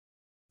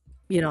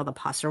 the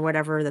pus or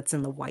whatever that's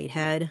in the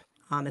whitehead.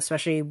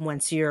 Especially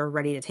once you're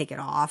ready to take it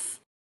off.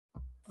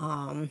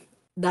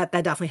 That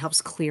definitely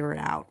helps clear it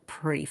out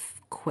pretty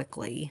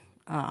quickly.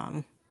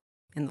 In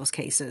those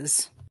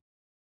cases.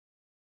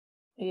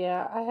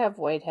 Yeah, I have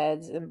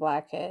whiteheads and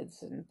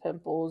blackheads and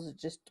pimples. It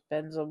just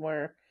depends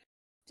on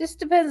just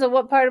depends on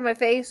what part of my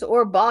face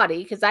or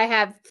body because I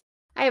have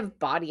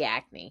body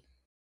acne.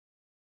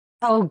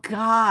 Oh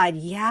God,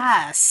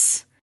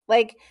 yes.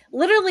 Like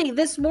literally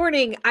this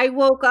morning I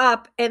woke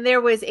up and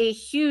there was a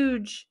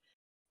huge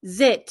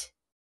zit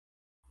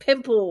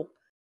pimple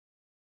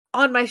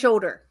on my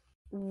shoulder.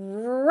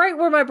 Right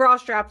where my bra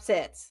strap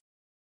sits.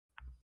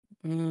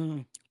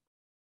 Mm.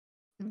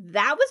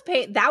 That was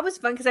pain. That was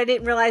fun because I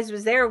didn't realize it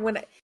was there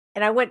and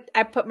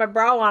I put my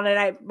bra on and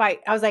I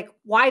was like,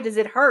 why does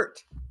it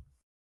hurt?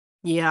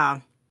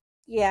 Yeah.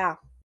 Yeah,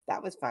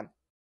 that was fun.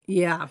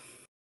 Yeah.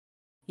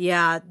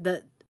 Yeah.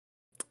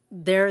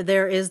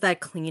 There is that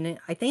clean.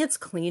 I think it's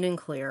Clean and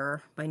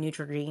Clear by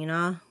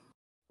Neutrogena.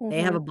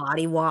 They have a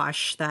body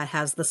wash that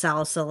has the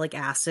salicylic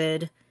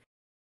acid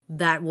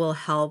that will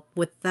help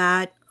with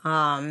that.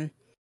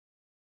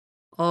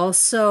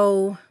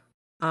 Also,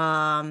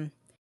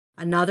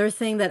 another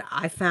thing that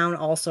I found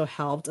also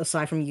helped,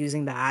 aside from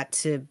using that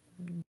to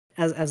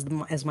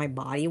as my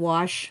body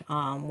wash,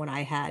 when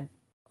I had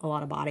a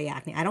lot of body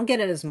acne, I don't get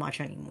it as much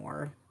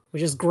anymore,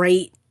 which is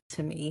great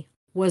to me.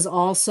 Was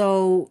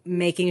also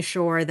making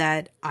sure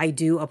that I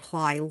do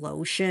apply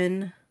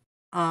lotion,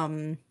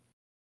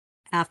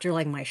 after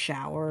like my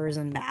showers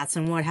and baths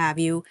and what have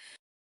you,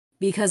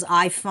 because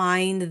I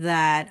find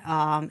that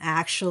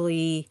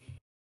actually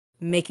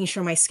making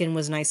sure my skin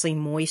was nicely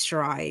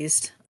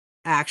moisturized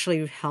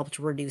actually helped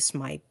reduce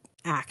my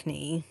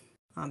acne,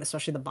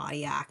 especially the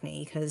body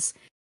acne, because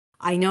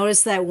I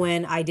noticed that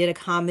when I did a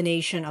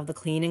combination of the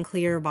Clean and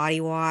Clear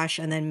body wash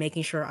and then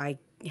making sure I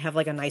have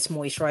like a nice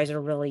moisturizer to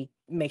really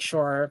make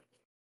sure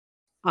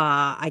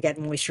I get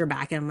moisture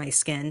back in my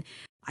skin,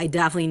 I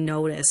definitely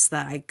noticed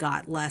that I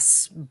got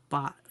less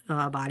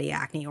body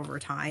acne over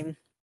time.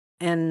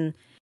 And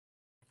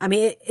I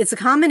mean, it's a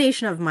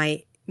combination of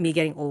me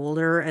getting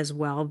older as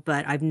well,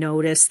 but I've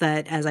noticed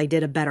that as I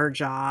did a better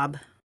job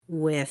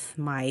with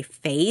my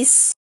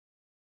face,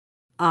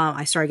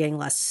 I started getting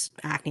less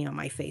acne on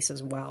my face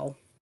as well.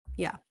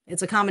 Yeah,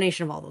 it's a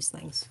combination of all those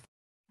things.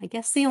 I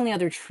guess the only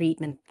other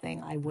treatment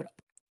thing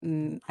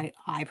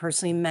I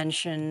personally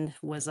mentioned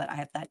was that I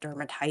have that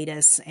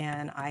dermatitis,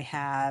 and I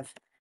had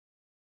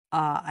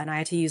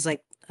to use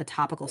like a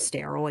topical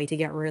steroid to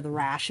get rid of the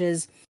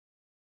rashes.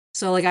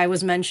 So like I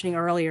was mentioning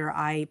earlier,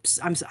 I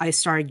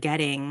started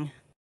getting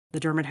the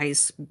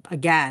dermatitis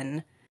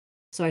again.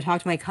 So I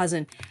talked to my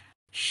cousin.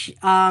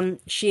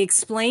 She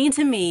explained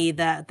to me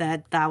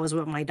that was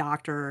what my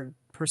doctor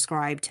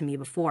prescribed to me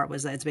before,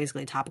 was that it's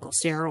basically a topical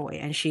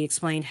steroid, and she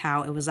explained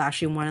how it was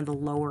actually one of the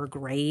lower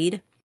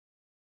grade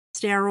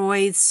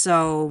steroids,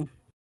 so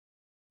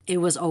it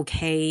was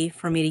okay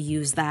for me to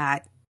use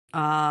that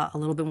a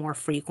little bit more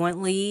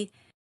frequently.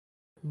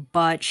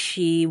 But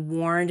she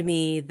warned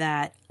me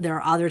that there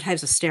are other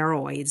types of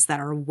steroids that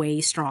are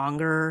way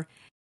stronger,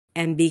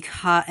 and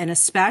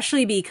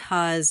especially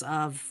because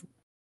of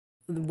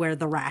where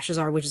the rashes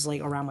are, which is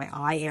like around my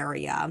eye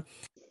area.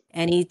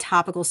 Any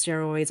topical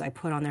steroids I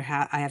put on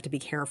there, I have to be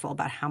careful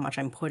about how much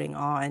I'm putting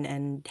on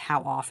and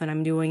how often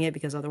I'm doing it,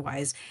 because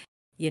otherwise,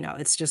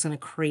 it's just going to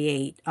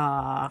create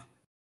eye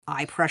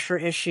pressure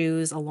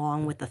issues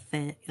along with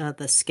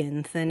the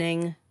skin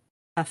thinning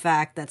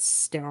effect that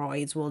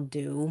steroids will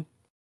do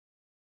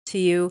to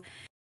you.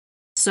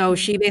 So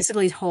she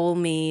basically told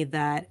me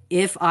that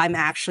if I'm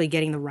actually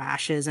getting the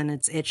rashes and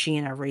it's itchy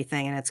and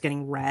everything and it's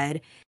getting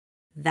red,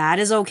 that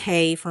is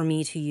okay for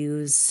me to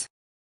use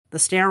the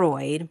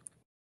steroid.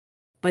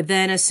 But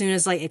then as soon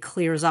as like it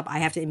clears up, I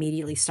have to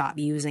immediately stop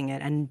using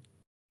it and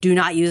do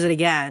not use it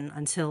again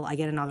until I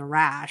get another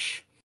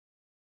rash.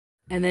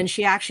 And then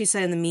she actually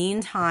said in the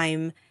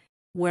meantime,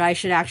 what I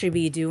should actually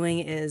be doing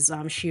is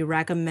she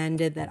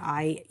recommended that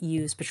I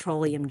use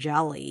petroleum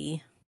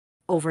jelly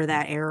over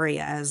that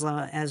area as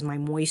my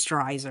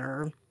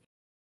moisturizer.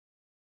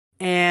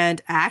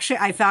 And actually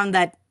I found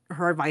that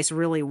her advice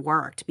really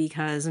worked,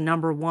 because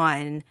number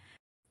one,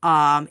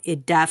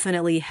 it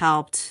definitely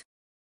helped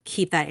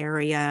keep that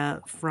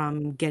area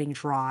from getting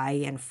dry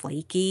and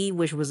flaky,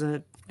 which is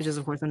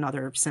of course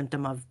another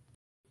symptom of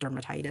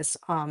dermatitis.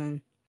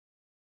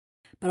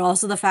 But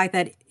also the fact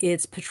that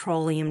it's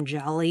petroleum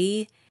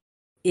jelly,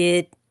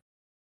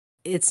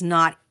 it's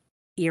not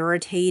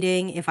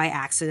irritating if I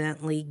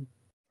accidentally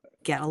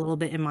get a little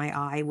bit in my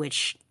eye,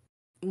 which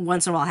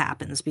once in a while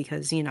happens,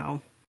 because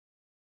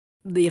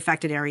the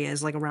affected area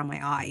is like around my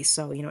eye,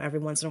 so every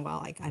once in a while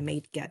like I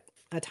may get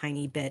a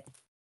tiny bit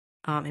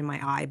in my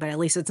eye, but at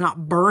least it's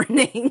not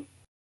burning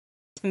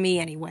to me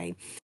anyway.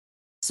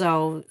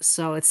 So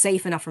it's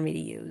safe enough for me to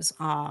use.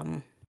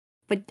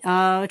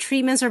 But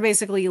treatments are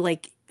basically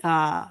like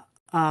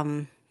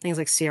things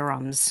like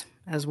serums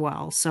as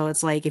well. So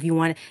it's like if you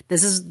want,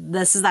 this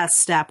is that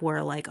step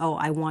where like, oh,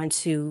 I want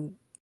to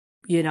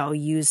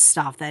use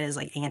stuff that is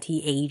like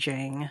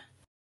anti-aging,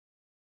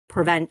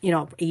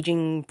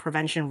 aging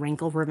prevention,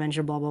 wrinkle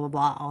prevention, blah blah blah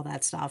blah, all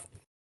that stuff.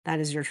 That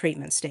is your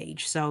treatment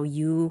stage. So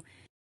you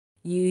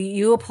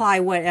apply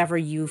whatever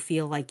you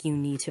feel like you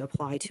need to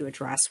apply to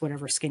address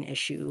whatever skin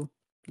issue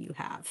you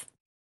have.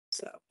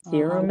 So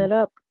serum it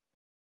up.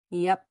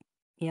 Yep.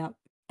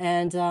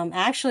 And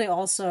actually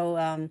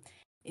also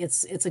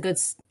it's a good,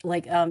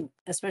 like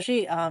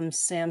especially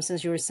Sam,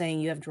 since you were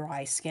saying you have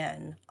dry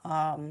skin,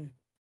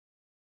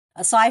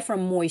 aside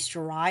from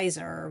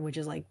moisturizer, which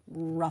is like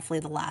roughly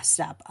the last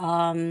step,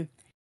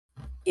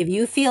 if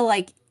you feel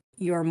like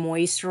your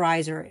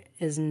moisturizer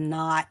is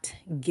not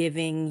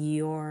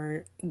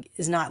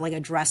like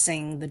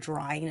addressing the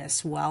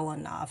dryness well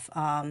enough,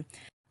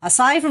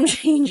 aside from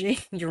changing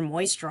your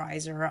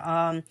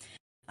moisturizer,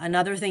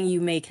 another thing you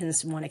may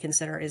want to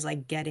consider is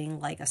like getting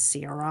like a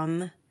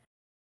serum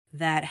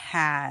that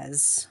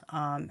has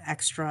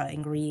extra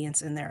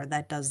ingredients in there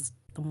that does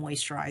the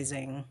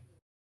moisturizing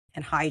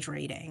and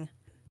hydrating.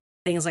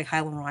 Things like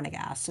hyaluronic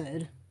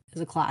acid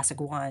is a classic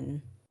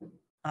one.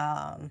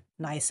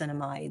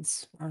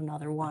 Niacinamides are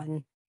another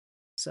one.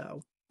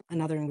 So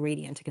another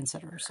ingredient to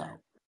consider. So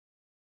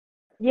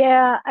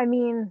Yeah, I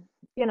mean,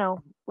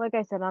 like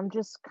I said, I'm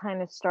just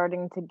kind of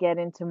starting to get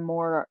into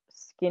more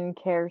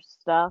skincare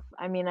stuff.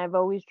 I mean, I've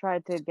always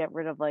tried to get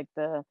rid of like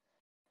the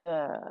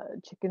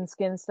chicken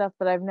skin stuff,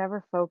 but I've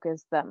never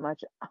focused that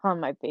much on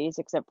my face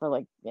except for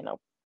like,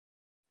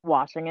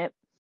 washing it.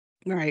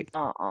 right.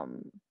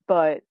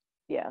 But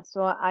yeah,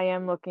 so I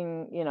am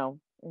looking,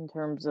 in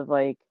terms of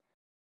like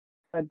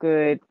a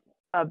good,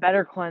 a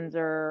better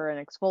cleanser,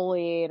 an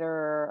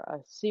exfoliator, a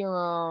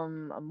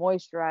serum, a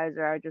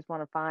moisturizer. I just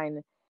want to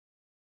find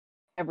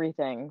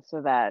everything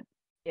so that,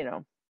 you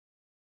know,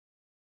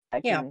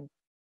 I Yeah. can,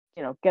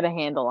 get a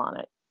handle on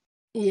it.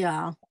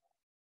 Yeah.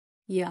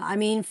 Yeah. I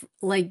mean,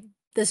 like,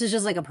 this is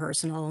just like a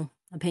personal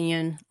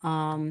opinion.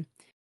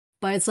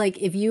 But it's like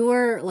if you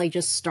were like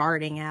just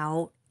starting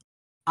out,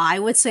 I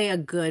would say a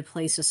good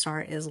place to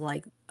start is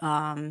like,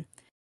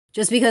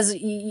 just because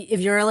if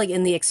you're like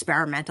in the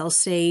experimental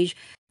stage,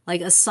 like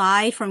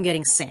aside from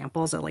getting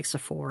samples at like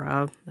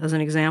Sephora as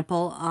an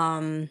example,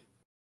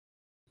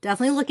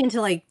 definitely look into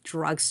like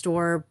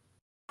drugstore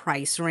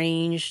price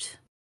ranged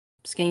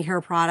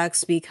skincare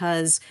products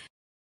because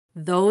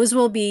those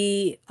will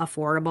be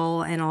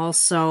affordable and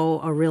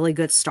also a really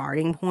good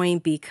starting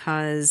point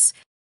because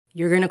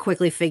you're going to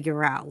quickly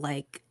figure out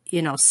like,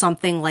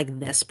 something like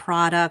this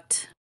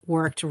product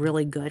worked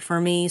really good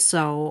for me,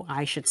 so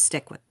I should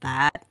stick with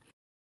that.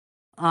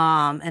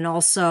 And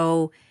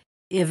also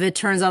if it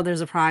turns out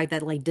there's a product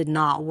that like did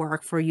not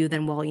work for you,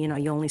 then well, you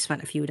only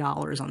spent a few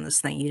dollars on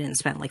this thing. You didn't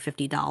spend like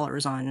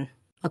 $50 on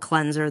a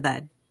cleanser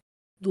that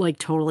like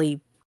totally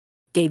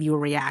gave you a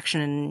reaction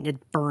and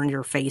it burned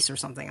your face or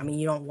something. I mean,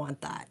 you don't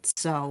want that.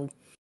 So,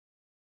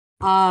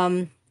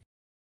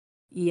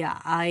 yeah,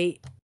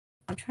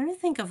 I'm trying to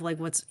think of like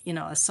what's,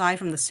 aside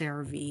from the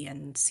CeraVe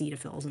and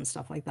Cetaphils and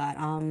stuff like that.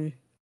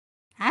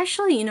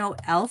 Actually,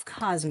 Elf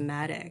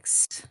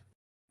Cosmetics,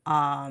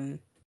 um,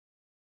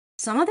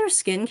 some of their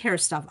skincare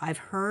stuff, I've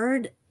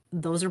heard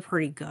those are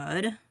pretty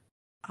good,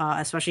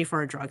 especially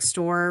for a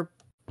drugstore,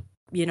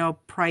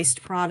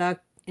 priced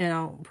product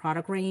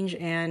range.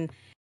 And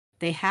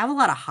they have a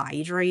lot of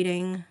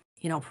hydrating,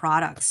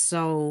 products.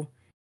 So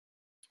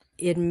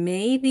it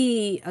may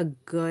be a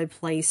good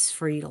place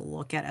for you to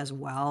look at as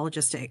well,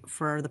 just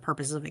for the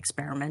purposes of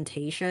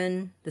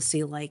experimentation to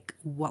see like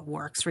what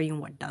works for you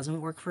and what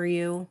doesn't work for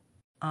you.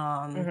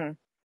 Hmm.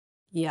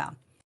 Yeah.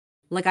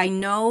 Like I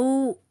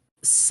know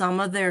some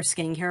of their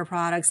skincare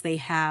products, they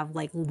have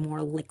like more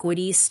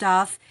liquidy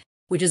stuff,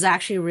 which is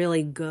actually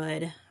really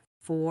good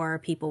for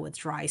people with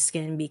dry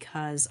skin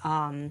because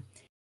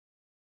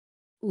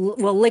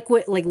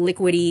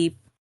liquidy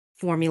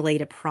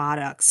formulated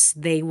products,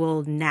 they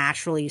will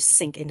naturally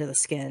sink into the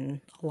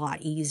skin a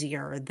lot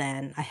easier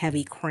than a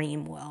heavy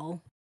cream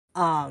will.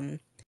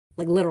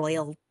 Like literally,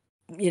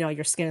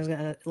 your skin is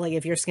gonna like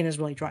if your skin is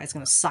really dry, it's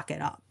gonna suck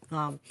it up.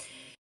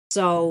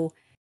 So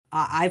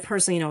I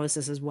personally noticed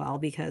this as well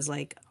because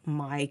like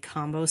my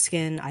combo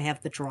skin, I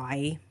have the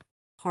dry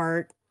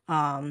part.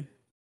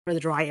 For the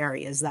dry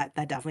areas, that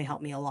definitely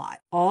helped me a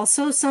lot.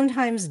 Also,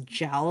 sometimes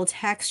gel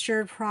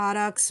textured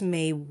products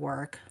may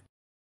work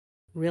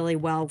really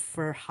well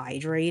for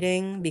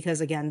hydrating because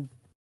again,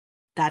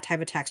 that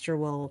type of texture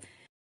will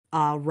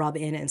rub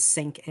in and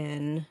sink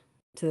in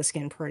to the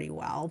skin pretty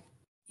well.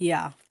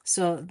 Yeah.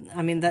 So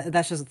I mean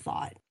that's just a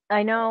thought.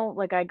 I know,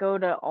 like I go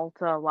to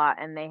Ulta a lot,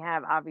 and they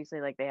have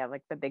obviously like they have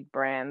like the big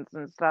brands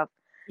and stuff,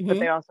 but Hmm.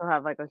 they also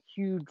have like a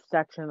huge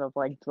section of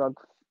like drug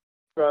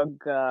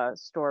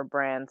store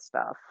brand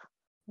stuff.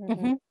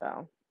 Hmm.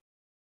 So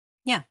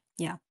Yeah.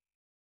 Yeah.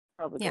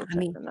 probably Yeah. go I check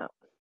mean, them out.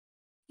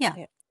 yeah.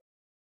 Yeah.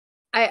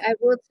 I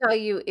will tell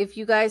you, if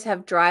you guys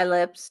have dry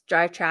lips,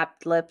 dry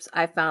chapped lips,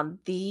 I found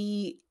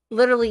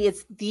literally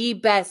it's the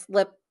best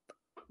lip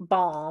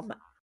balm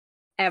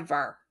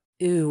ever.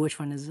 Ooh, which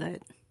one is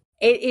it?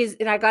 It is,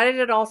 and I got it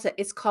at Ulta.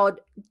 It's called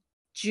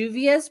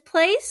Juvia's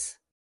Place.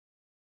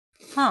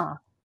 Huh.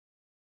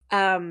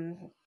 Um,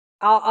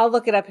 I'll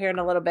look it up here in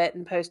a little bit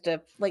and post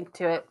a link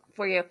to it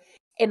for you.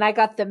 And I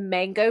got the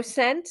mango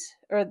scent,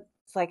 or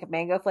it's like a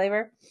mango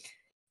flavor.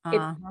 It,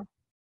 Uh,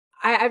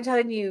 I'm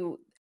telling you,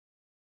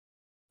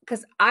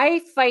 because I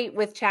fight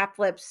with chapped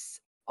lips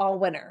all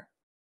winter.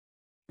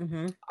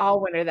 mm-hmm.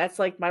 All winter. That's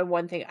like my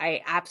one thing.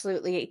 I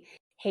absolutely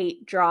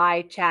hate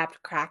dry,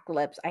 chapped, cracked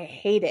lips. I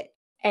hate it.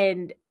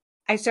 And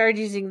I started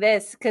using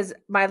this because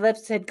my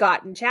lips had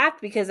gotten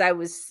chapped because I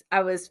was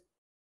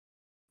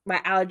my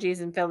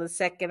allergies and feeling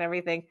sick and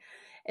everything,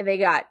 and they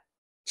got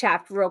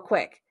chapped real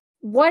quick.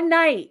 One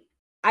night,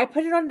 I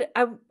put it on.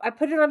 I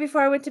put it on before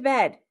I went to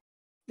bed.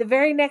 The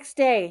very next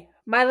day,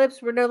 my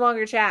lips were no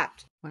longer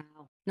chapped.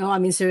 Wow. No, I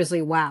mean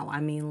seriously, wow. I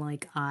mean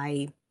like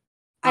I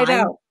I'm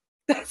know.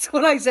 That's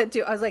what I said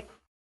too. I was like,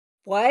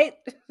 "What?"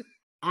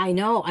 I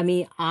know. I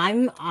mean,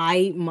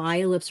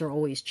 my lips are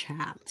always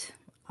chapped.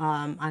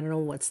 I don't know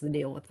what's the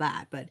deal with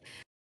that, but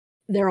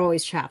they're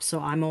always chapped, so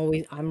I'm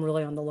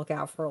really on the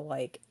lookout for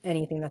like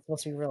anything that's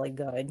supposed to be really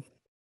good.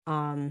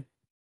 Um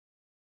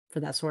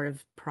that sort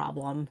of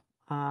problem.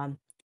 Um,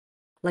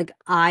 like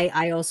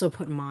I also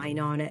put mine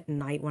on at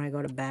night when I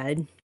go to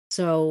bed.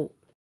 So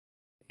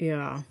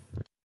yeah,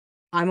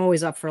 I'm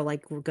always up for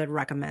like good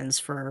recommends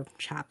for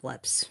chapped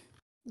lips.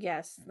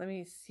 Yes, let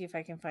me see if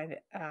I can find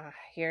it.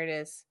 Here it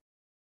is.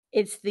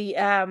 It's the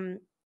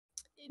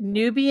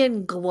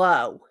Nubian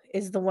Glow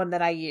is the one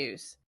that I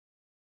use.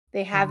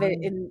 They have it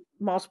in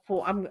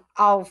multiple.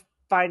 I'll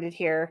find it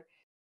here.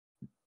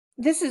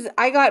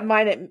 I got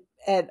mine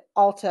at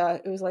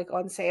Ulta. It was like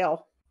on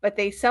sale, but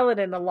they sell it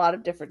in a lot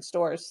of different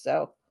stores.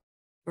 So,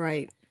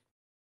 Right.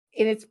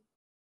 and it's,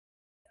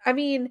 I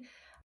mean,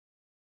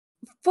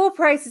 full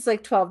price is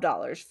like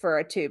 $12 for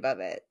a tube of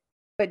it,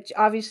 but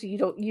obviously you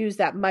don't use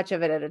that much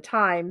of it at a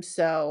time.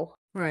 So,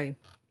 Right.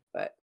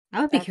 but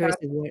I would be I curious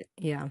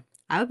found,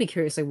 I would be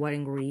curious like what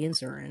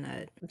ingredients are in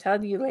I'm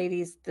telling you,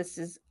 ladies, this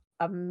is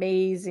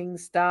amazing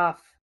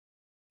stuff.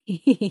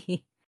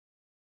 it.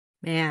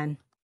 Man.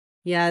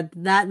 Yeah,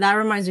 that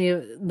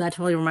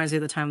totally reminds me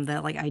of the time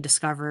that like I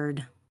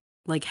discovered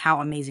like how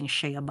amazing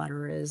shea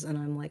butter is, and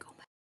I'm like, oh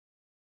my,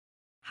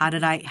 how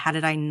did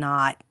I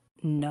not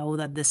know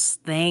that this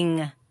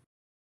thing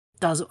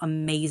does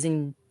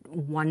amazing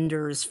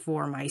wonders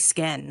for my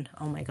skin?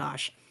 Oh my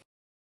gosh.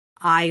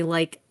 I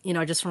like,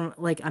 just from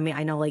like, I mean,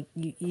 I know like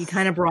you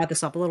kind of brought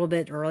this up a little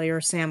bit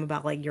earlier, Sam,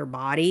 about like your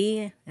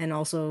body and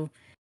also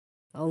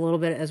a little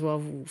bit as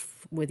well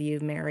with you,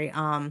 Mary.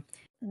 Mm.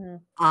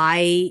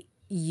 I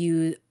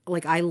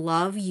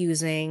love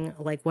using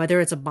like whether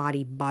it's a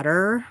body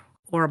butter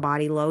or a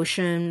body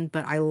lotion,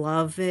 but I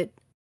love it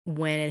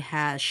when it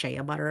has shea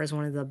butter as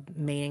one of the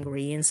main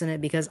ingredients in it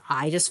because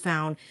I just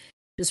found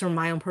just from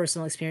my own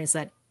personal experience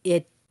that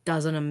it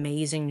does an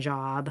amazing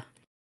job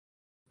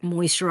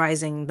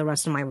moisturizing the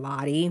rest of my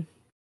body.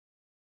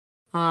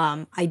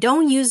 I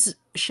don't use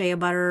shea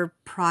butter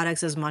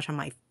products as much on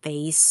my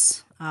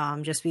face,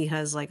 just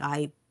because like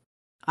I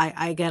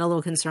get a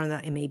little concerned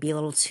that it may be a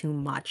little too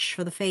much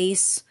for the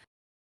face.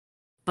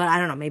 But I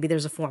don't know, maybe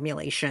there's a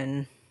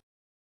formulation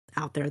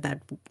out there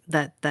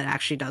that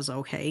actually does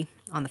okay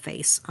on the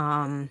face.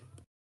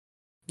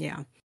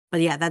 Yeah.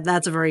 But yeah,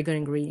 that's a very good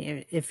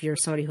ingredient if you're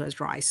somebody who has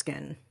dry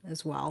skin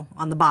as well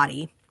on the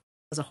body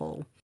as a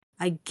whole.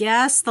 I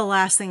guess the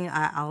last thing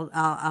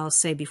I'll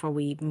say before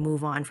we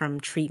move on from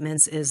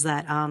treatments is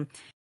that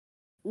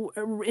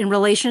in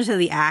relation to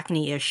the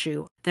acne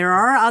issue, there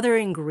are other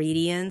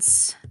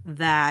ingredients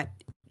that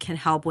can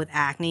help with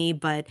acne,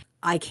 but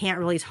I can't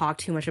really talk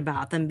too much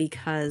about them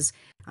because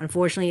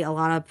unfortunately a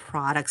lot of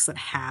products that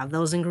have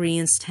those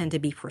ingredients tend to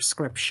be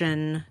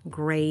prescription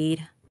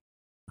grade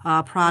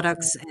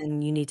products,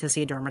 and you need to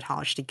see a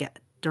dermatologist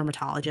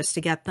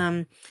to get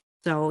them.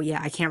 So yeah,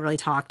 I can't really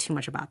talk too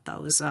much about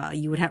those.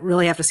 You would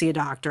really have to see a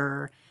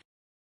doctor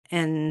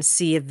and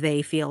see if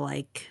they feel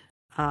like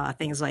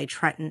things like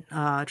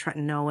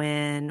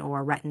tretinoin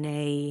or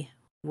Retin-A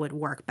would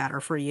work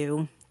better for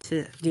you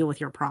to deal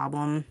with your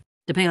problem,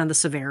 depending on the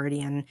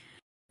severity and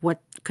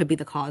what could be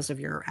the cause of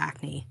your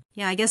acne.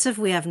 Yeah, I guess if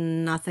we have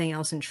nothing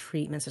else in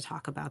treatments to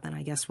talk about, then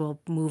I guess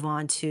we'll move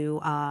on to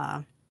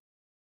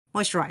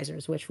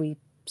moisturizers, which we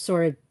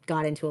sort of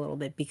got into a little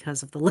bit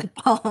because of the lip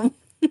balm.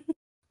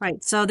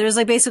 Right. So there's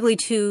like basically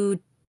two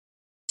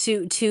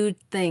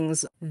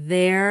things.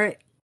 There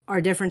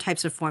are different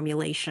types of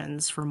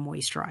formulations for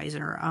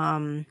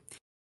moisturizer.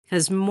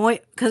 Because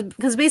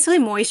basically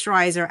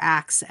moisturizer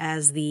acts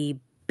as the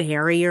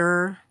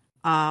barrier,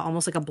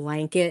 almost like a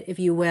blanket, if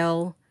you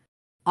will,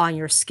 on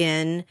your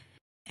skin.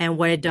 And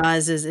what it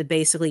does is it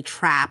basically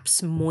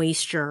traps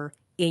moisture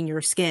in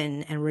your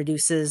skin and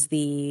reduces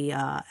the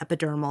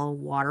epidermal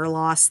water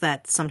loss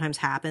that sometimes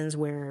happens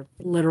where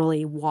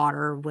literally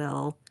water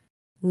will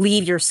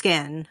leave your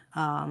skin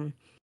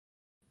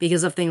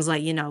because of things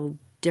like,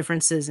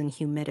 differences in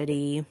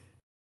humidity,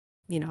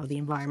 the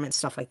environment,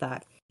 stuff like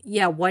that.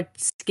 Yeah, what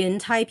skin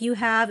type you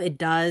have, it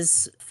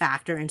does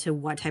factor into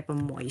what type of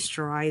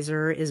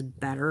moisturizer is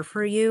better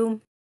for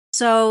you.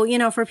 So,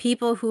 for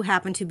people who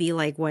happen to be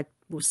like what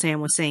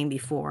Sam was saying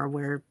before,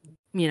 where,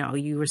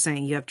 you were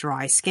saying you have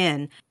dry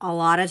skin, a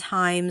lot of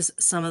times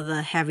some of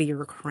the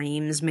heavier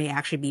creams may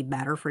actually be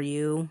better for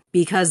you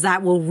because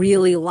that will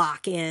really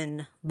lock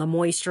in the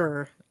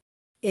moisture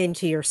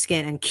into your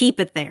skin and keep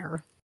it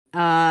there.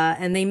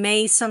 And they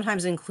may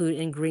sometimes include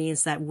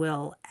ingredients that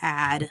will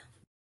add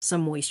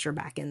some moisture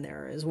back in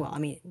there as well. I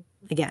mean,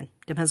 again,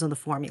 depends on the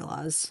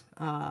formulas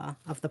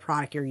of the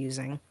product you're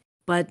using.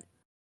 But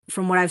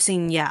from what I've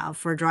seen, yeah,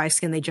 for dry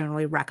skin, they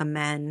generally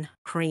recommend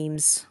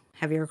creams,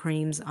 heavier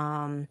creams.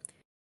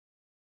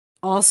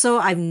 Also,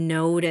 I've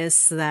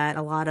noticed that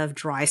a lot of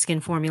dry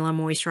skin formula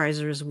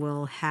moisturizers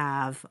will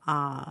have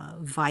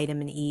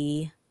vitamin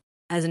E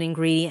as an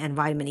ingredient, and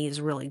vitamin E is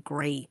really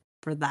great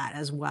for that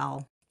as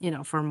well,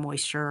 for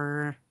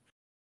moisture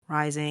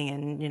rising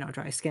and,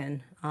 dry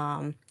skin.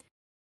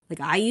 Like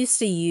I used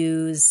to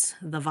use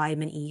the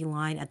vitamin E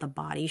line at the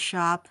Body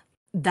Shop.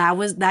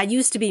 That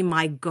used to be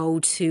my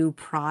go-to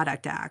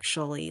product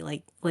actually.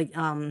 Like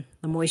the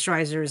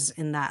moisturizers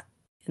in that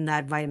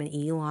vitamin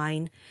E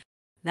line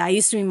That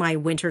used to be my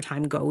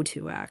wintertime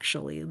go-to,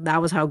 actually.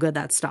 That was how good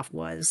that stuff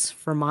was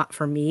for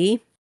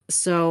me.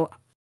 So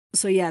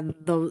yeah,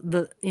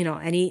 the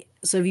any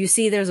so if you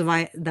see there's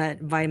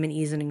that vitamin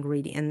E is an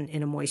ingredient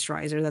in a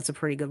moisturizer, that's a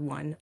pretty good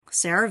one.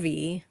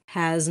 CeraVe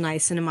has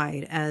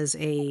niacinamide as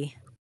a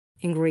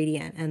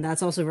ingredient, and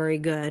that's also very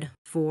good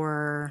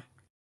for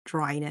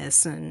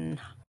dryness and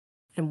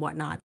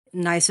whatnot.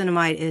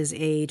 Niacinamide is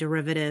a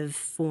derivative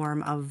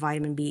form of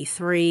vitamin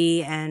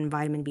B3, and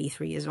vitamin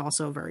B3 is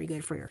also very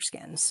good for your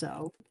skin.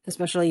 So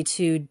especially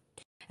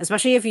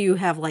if you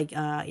have like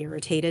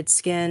irritated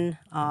skin,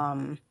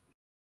 the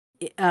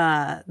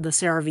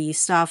CeraVe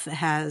stuff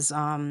has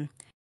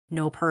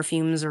no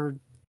perfumes or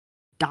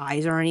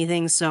dyes or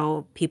anything,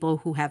 so people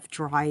who have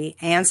dry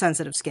and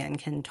sensitive skin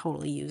can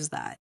totally use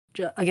that.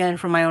 Again,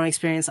 from my own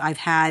experience, I've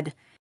had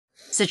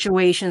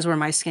situations where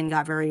my skin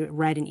got very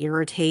red and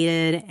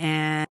irritated,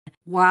 and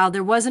while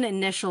there was an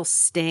initial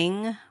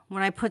sting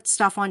when I put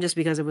stuff on just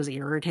because it was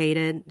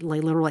irritated,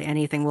 like literally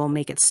anything will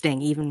make it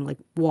sting, even like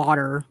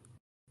water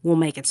will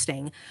make it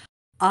sting.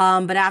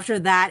 But after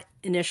that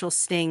initial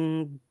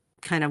sting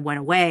kind of went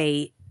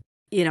away,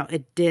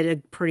 it did a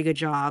pretty good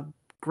job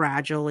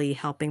gradually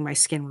helping my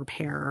skin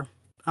repair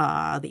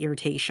the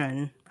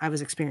irritation I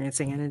was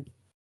experiencing, and it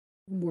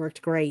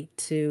worked great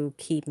to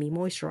keep me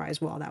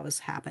moisturized while that was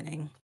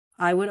happening.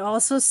 I would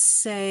also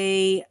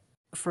say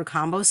for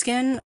combo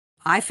skin,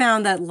 I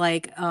found that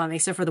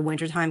except for the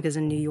wintertime, because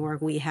in New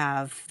York we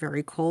have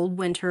very cold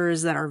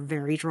winters that are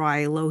very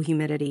dry, low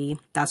humidity.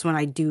 That's when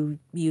I do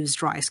use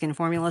dry skin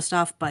formula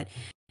stuff. But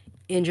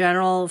in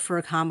general,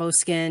 for combo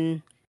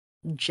skin,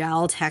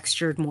 gel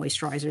textured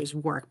moisturizers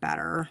work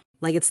better.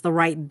 Like it's the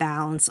right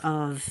balance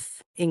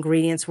of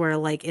ingredients where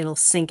like it'll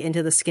sink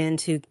into the skin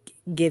to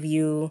give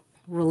you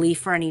relief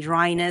for any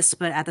dryness,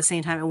 but at the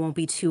same time it won't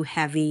be too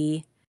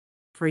heavy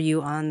for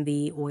you on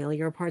the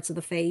oilier parts of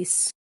the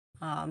face.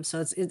 So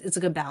it's a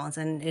good balance,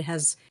 and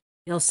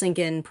it'll sink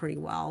in pretty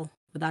well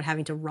without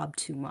having to rub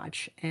too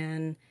much.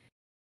 And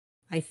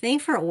I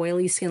think for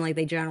oily skin, like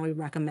they generally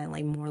recommend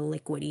like more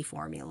liquidy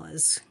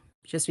formulas,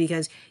 just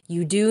because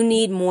you do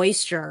need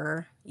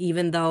moisture,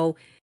 even though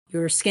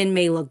your skin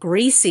may look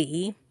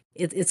greasy.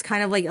 It's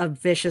kind of like a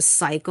vicious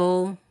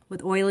cycle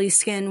with oily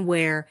skin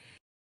where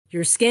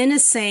your skin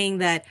is saying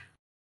that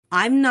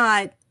I'm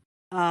not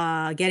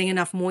getting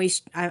enough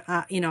moist.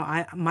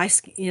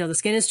 The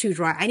skin is too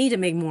dry. I need to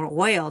make more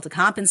oil to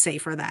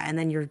compensate for that, and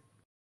then your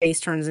face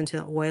turns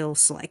into oil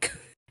slick.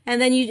 And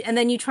then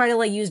you try to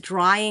like use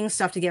drying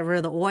stuff to get rid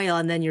of the oil,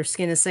 and then your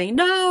skin is saying,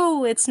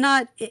 "No, it's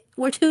not.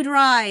 We're too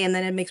dry," and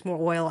then it makes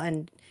more oil,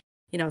 and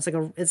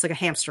it's like a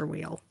hamster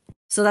wheel.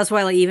 So that's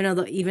why, like, even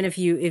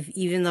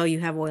though you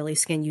have oily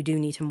skin, you do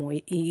need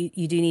to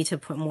you do need to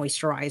put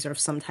moisturizer of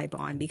some type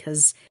on,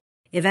 because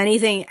if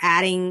anything,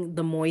 adding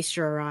the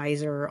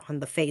moisturizer on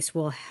the face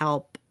will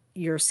help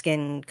your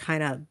skin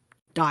kind of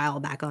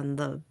dial back on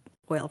the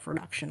oil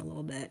production a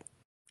little bit.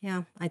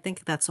 Yeah, I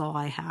think that's all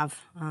I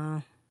have.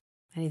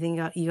 Anything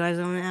you guys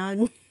want to add?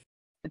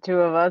 The two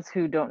of us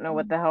who don't know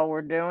what the hell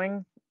we're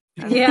doing.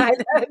 Yeah,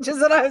 I know.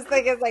 Just what I was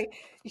thinking. It's like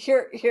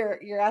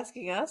you're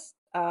asking us.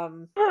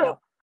 No.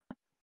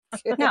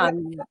 No,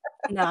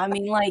 I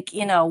mean,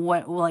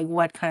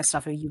 what kind of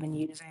stuff have you been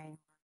using?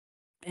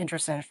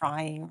 Interested in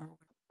trying?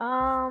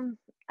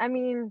 I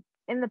mean,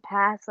 in the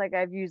past, like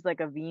I've used like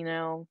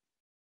Aveeno.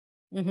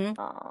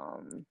 Mm-hmm.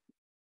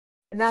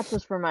 And not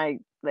just for my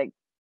like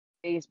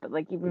face, but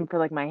like even for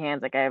like my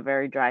hands. Like I have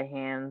very dry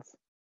hands.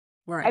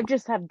 Right. I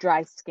just have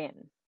dry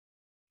skin.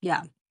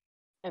 Yeah.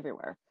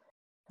 Everywhere.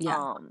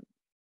 Yeah.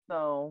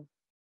 So,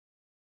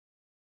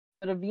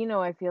 but Aveeno,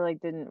 I feel like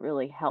didn't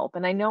really help.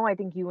 And I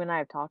think you and I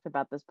have talked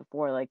about this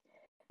before. Like,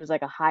 there's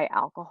like a high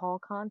alcohol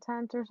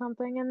content or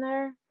something in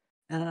there,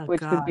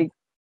 which could be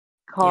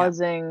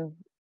causing,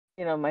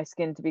 my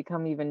skin to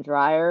become even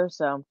drier.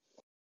 So,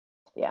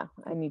 yeah,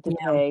 I need to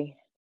pay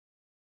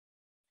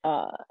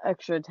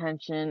extra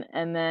attention.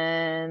 And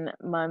then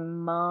my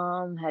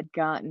mom had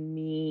gotten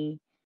me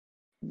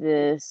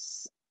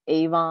this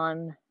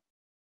Avon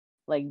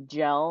like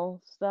gel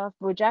stuff,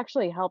 which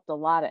actually helped a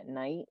lot at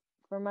night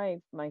for my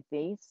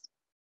face.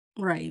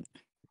 Right.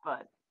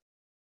 But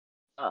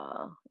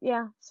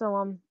yeah,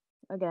 so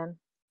again,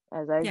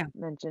 as I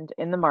mentioned,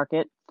 in the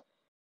market.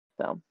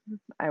 So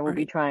I will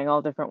be trying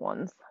all different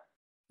ones.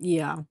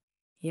 Yeah.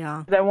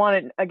 Yeah. I want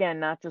it again,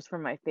 not just for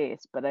my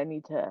face, but I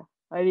need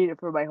it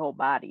for my whole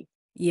body.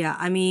 Yeah,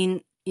 I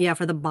mean, yeah,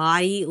 for the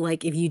body,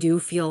 like if you do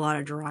feel a lot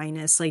of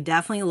dryness, like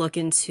definitely look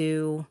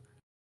into,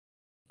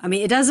 I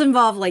mean, it does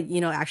involve like,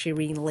 actually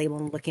reading the label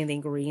and looking at the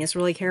ingredients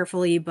really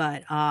carefully,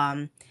 but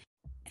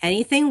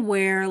anything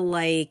where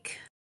like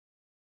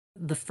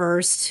the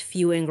first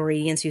few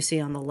ingredients you see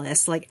on the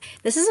list, like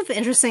this is an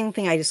interesting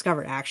thing I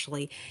discovered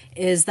actually,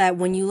 is that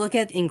when you look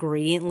at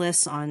ingredient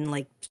lists on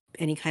like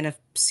any kind of,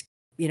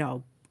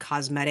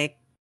 cosmetic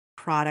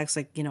products,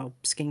 like,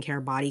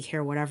 skincare, body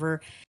care, whatever,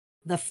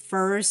 the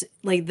first,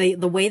 like the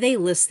way they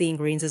list the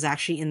ingredients is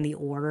actually in the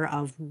order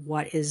of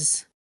what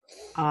is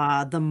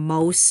the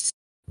most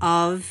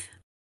of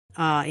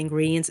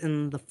ingredients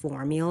in the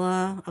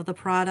formula of the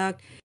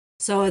product.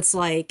 So it's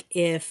like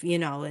if,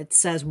 it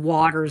says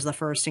water is the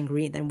first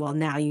ingredient, then well,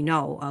 now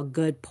a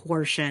good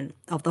portion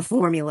of the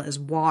formula is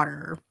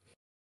water.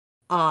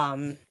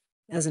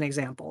 As an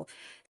example.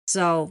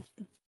 So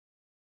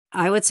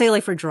I would say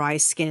like for dry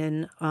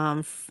skin,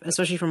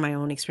 especially from my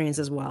own experience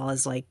as well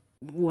as like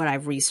what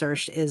I've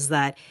researched is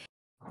that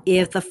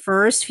if the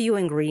first few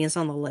ingredients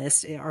on the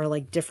list are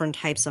like different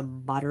types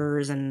of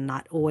butters and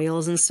nut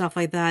oils and stuff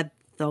like that,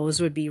 that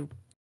would be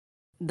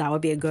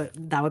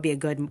a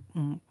good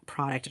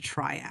product to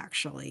try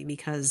actually,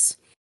 because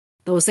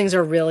those things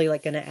are really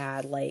like going to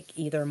add like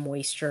either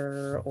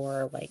moisture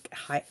or like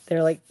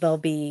they'll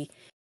be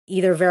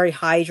either very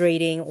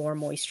hydrating or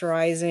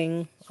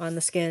moisturizing on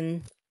the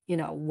skin,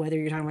 whether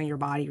you're talking about your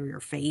body or your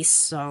face.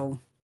 So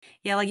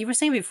yeah, like you were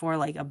saying before,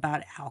 like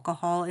about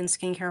alcohol in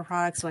skincare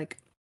products, like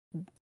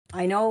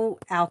I know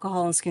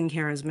alcohol in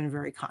skincare has been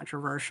very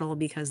controversial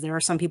because there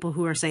are some people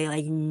who are saying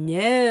like,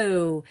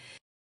 no,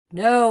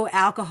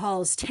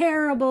 alcohol is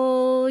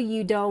terrible.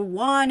 You don't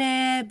want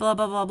it, blah,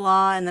 blah, blah,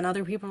 blah. And then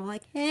other people are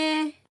like,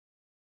 I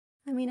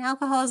mean,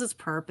 alcohol has its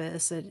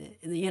purpose.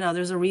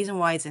 There's a reason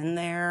why it's in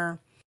there.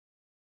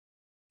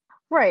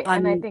 Right.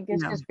 And I think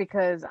it's just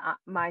because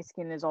my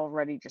skin is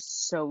already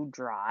just so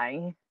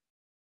dry.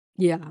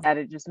 Yeah. That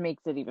it just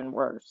makes it even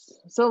worse.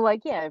 So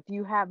like, yeah, if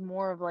you have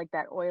more of like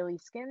that oily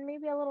skin,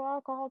 maybe a little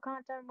alcohol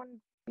content wouldn't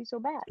be so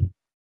bad.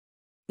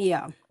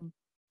 Yeah.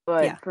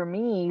 But for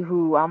me,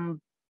 who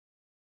I'm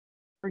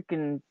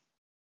freaking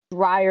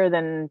drier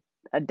than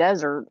a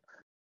desert,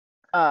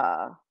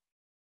 yeah.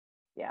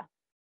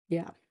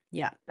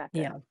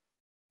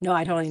 No,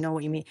 I totally know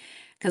what you mean.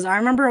 Because I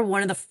remember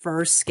one of the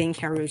first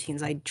skincare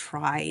routines I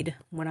tried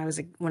when I was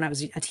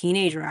a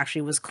teenager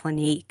actually was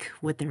Clinique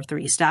with their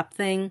 3-step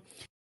thing.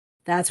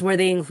 That's where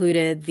they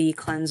included the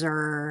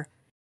cleanser,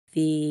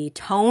 the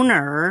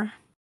toner,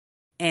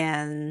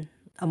 and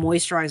a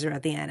moisturizer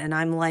at the end. And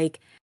I'm like,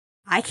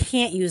 I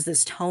can't use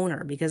this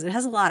toner because it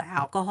has a lot of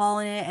alcohol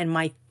in it and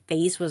my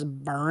face was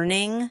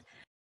burning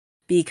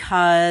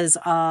because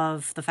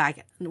of the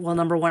fact, well,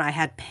 number one, I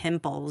had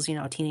pimples,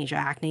 teenage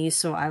acne.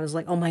 So I was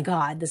like, oh my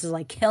God, this is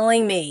like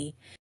killing me.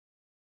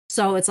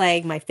 So it's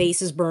like my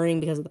face is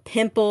burning because of the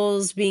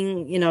pimples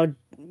being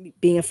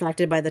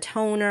affected by the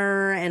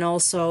toner, and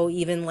also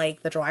even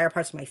like the drier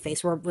parts of my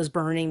face was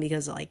burning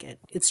because like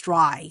it's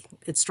dry,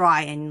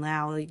 and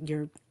now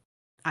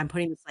I'm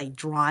putting this like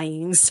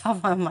drying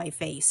stuff on my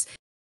face.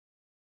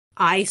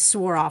 I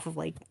swore off of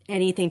like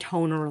anything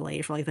toner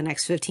related for like the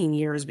next 15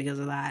 years because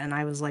of that, and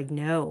I was like,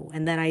 no.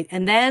 And then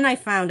I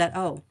found out,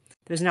 oh,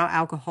 there's now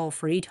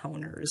alcohol-free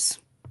toners.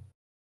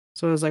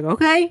 So I was like,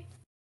 okay,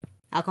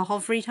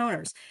 alcohol-free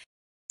toners.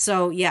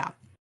 So yeah,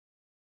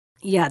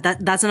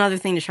 that's another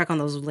thing to check on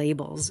those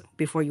labels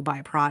before you buy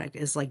a product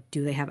is like,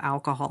 do they have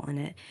alcohol in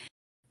it?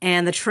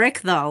 And the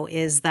trick though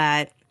is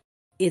that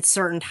it's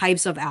certain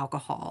types of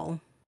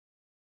alcohol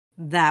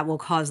that will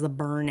cause the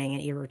burning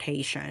and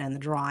irritation and the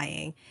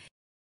drying.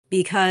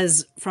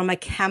 Because from a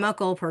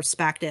chemical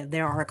perspective,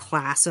 there are a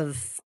class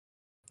of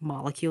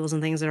molecules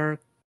and things that are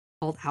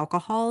called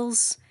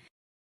alcohols,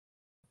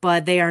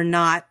 but they are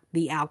not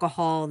the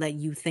alcohol that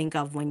you think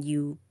of when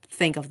you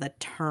think of the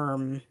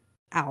term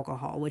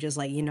alcohol, which is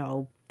like,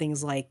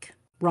 things like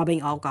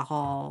rubbing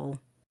alcohol,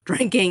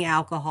 drinking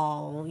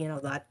alcohol,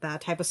 that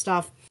type of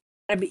stuff.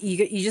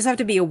 You just have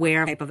to be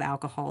aware of what type of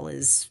alcohol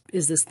is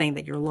this thing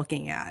that you're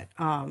looking at.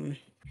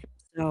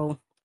 So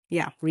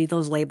yeah, read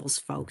those labels,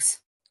 folks.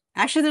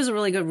 Actually, there's a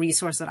really good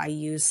resource that I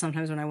use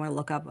sometimes when I want to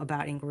look up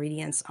about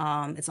ingredients.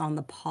 It's on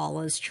the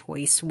Paula's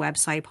Choice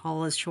website.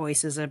 Paula's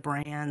Choice is a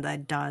brand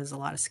that does a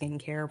lot of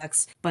skincare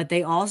products, but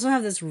they also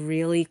have this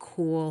really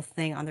cool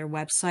thing on their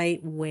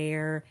website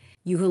where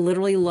you could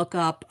literally look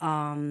up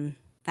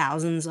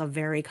thousands of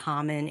very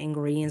common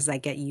ingredients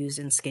that get used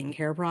in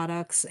skincare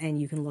products, and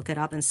you can look it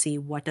up and see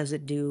what does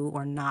it do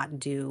or not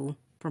do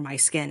for my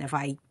skin if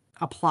I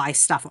apply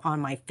stuff on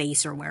my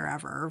face or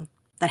wherever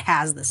that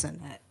has this in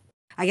it.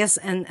 I guess,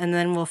 and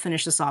then we'll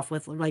finish this off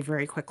with, like,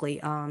 very quickly,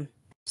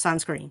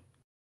 sunscreen.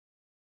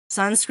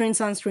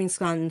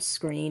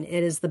 Sunscreen.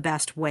 It is the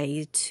best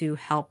way to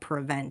help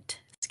prevent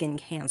skin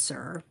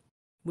cancer,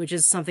 which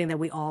is something that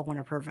we all want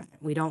to prevent.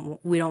 We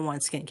don't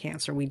want skin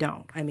cancer. We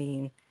don't. I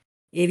mean,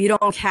 if you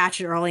don't catch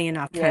it early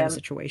enough, kind of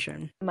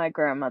situation. My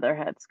grandmother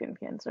had skin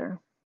cancer.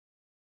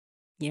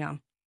 Yeah.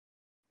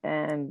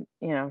 And,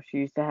 she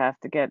used to have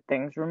to get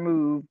things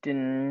removed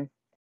and,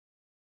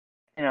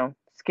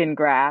 skin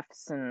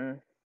grafts, and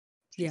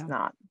it's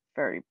not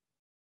very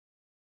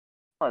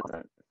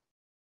pleasant.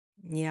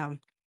 Yeah.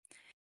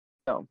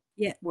 So,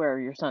 wear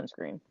your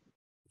sunscreen.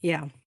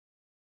 Yeah.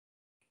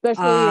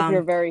 Especially if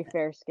you're very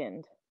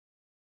fair-skinned.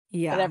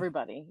 Yeah. But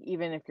everybody,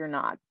 even if you're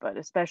not, but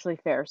especially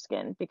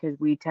fair-skinned, because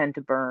we tend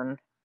to burn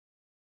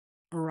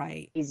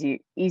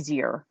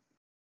easier.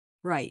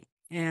 Right.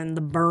 And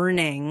the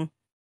burning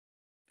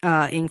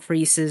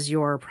increases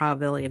your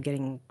probability of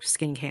getting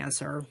skin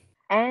cancer.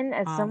 And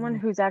as someone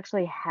who's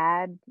actually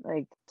had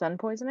like sun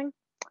poisoning,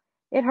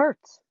 it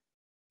hurts.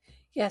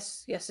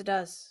 Yes, yes, it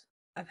does.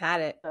 I've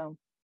had it. So,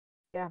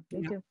 yeah,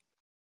 me Yeah. too.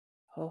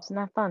 Oh. It's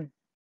not fun.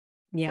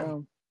 Yeah.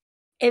 So,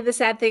 And the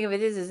sad thing of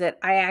it is that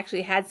I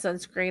actually had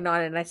sunscreen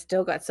on and I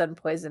still got sun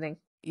poisoning.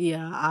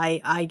 Yeah,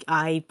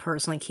 I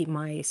personally keep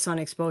my sun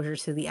exposure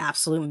to the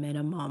absolute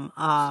minimum.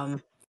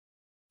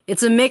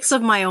 It's a mix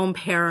of my own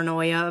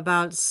paranoia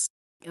about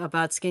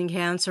skin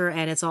cancer,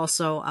 and it's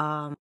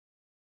also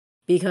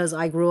because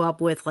I grew up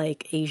with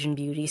like Asian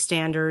beauty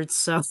standards,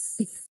 so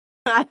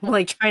I'm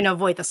like trying to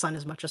avoid the sun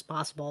as much as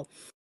possible.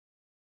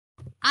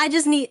 I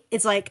just need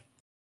it's like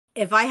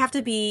if I have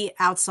to be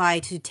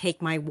outside to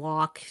take my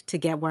walk to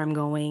get where I'm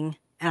going,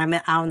 and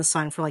I'm out in the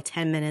sun for like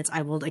 10 minutes,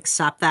 I will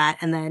accept that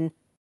and then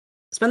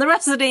spend the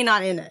rest of the day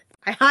not in it.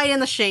 I hide in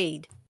the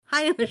shade,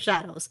 hide in the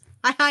shadows.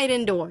 I hide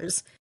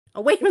indoors,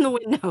 away from the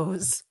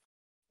windows.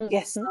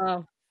 Yes.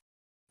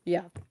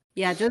 Yeah,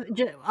 yeah.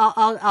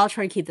 I'll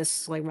try to keep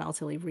this like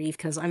relatively brief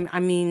because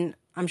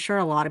I'm sure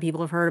a lot of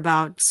people have heard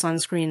about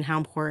sunscreen and how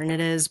important it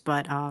is,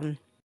 but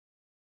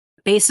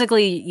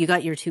basically you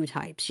got your two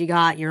types. You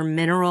got your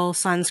mineral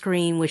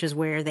sunscreen, which is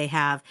where they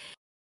have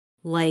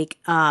like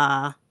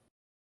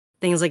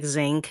things like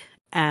zinc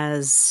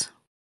as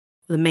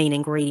the main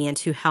ingredient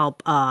to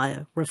help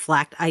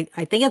reflect. I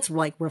think it's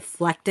like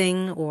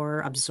reflecting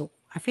or absorb.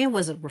 I think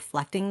was it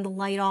reflecting the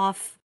light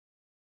off?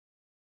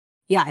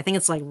 Yeah, I think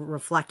it's like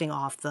reflecting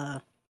off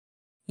the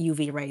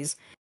UV rays.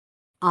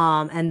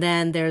 And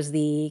then there's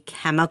the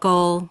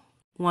chemical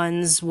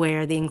ones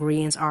where the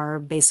ingredients are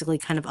basically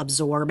kind of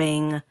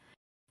absorbing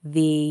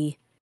the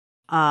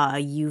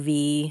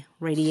UV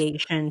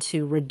radiation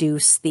to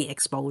reduce the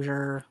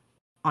exposure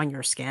on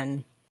your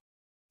skin,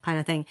 kind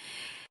of thing.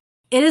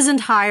 It is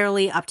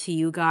entirely up to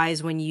you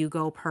guys when you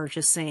go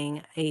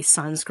purchasing a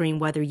sunscreen,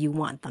 whether you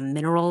want the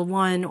mineral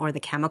one or the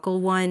chemical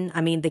one.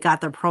 I mean, they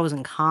got their pros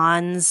and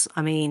cons.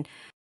 I mean,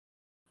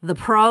 the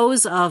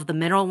pros of the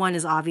mineral one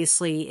is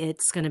obviously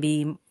it's going to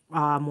be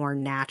more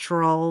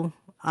natural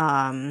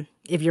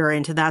if you're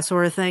into that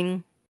sort of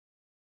thing.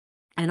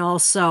 And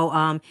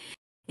also,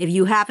 if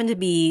you happen to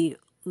be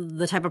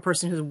the type of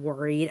person who's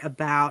worried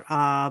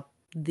about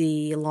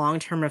the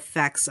long-term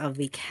effects of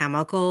the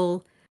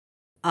chemical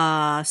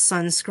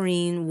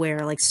sunscreen,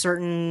 where like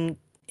certain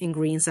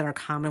ingredients that are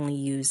commonly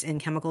used in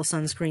chemical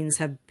sunscreens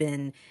have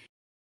been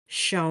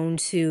shown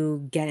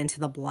to get into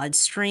the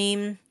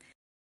bloodstream,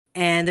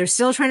 and they're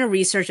still trying to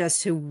research as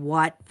to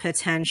what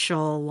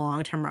potential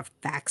long-term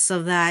effects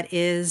of that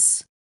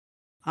is.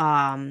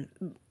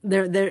 They're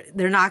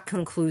not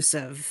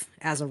conclusive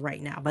as of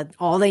right now, but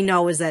all they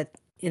know is that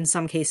in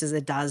some cases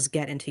it does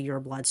get into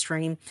your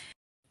bloodstream.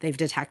 They've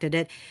detected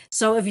it.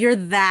 So if you're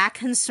that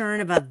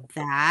concerned about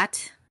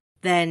that,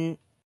 then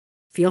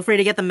feel free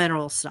to get the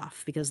mineral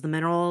stuff, because the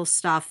mineral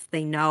stuff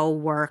they know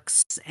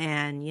works,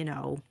 and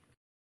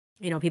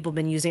people have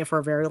been using it for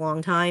a very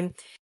long time.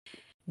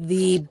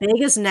 The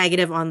biggest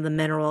negative on the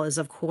mineral is,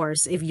 of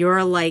course, if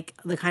you're like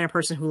the kind of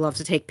person who loves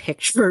to take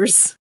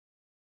pictures,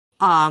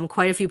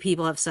 quite a few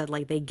people have said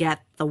like they get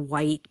the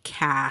white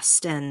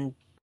cast and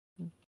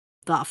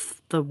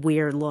the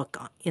weird look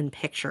in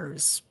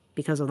pictures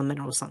because of the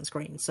mineral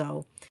sunscreen.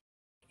 So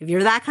if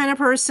you're that kind of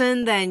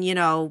person, then you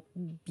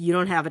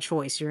don't have a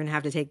choice. You're gonna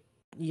have to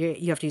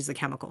you have to use the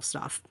chemical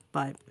stuff.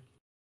 But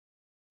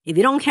if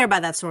you don't care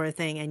about that sort of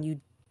thing and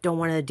you don't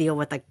want to deal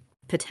with the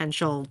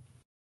potential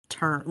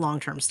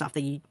long-term stuff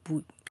that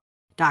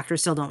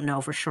doctors still don't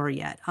know for sure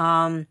yet,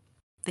 then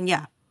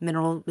yeah,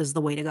 mineral is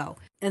the way to go.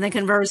 And then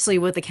conversely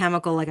with the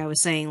chemical, like I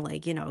was saying,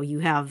 like you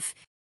have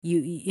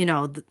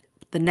the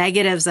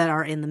negatives that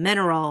are in the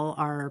mineral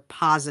are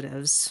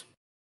positives.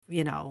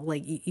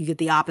 Like you get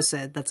the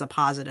opposite. That's a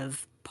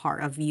positive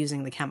part of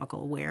using the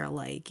chemical, where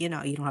like you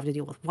don't have to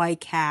deal with white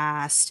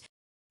cast.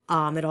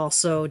 It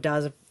also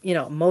does,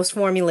 most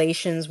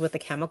formulations with the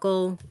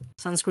chemical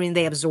sunscreen,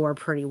 they absorb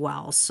pretty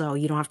well. So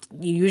you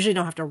usually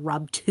don't have to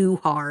rub too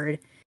hard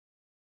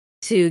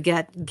to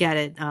get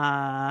it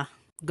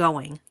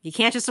going. You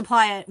can't just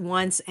apply it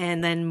once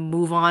and then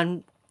move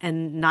on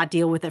and not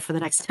deal with it for the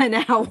next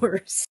 10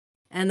 hours.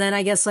 And then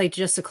I guess like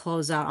just to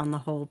close out on the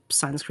whole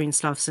sunscreen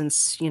stuff,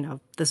 since,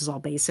 this is all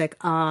basic.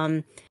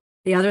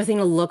 The other thing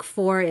to look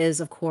for is,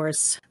 of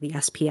course, the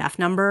SPF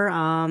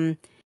number.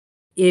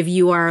 If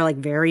you are like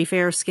very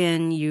fair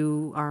skin,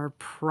 you are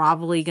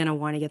probably going to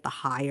want to get the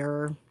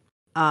higher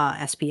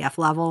SPF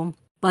level.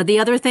 But the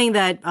other thing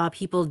that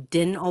people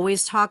didn't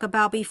always talk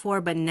about before,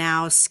 but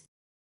now a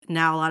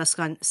lot of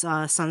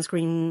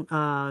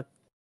sunscreen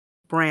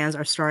brands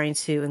are starting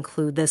to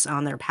include this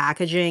on their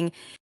packaging,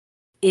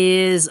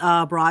 is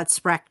broad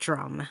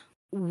spectrum.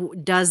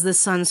 Does the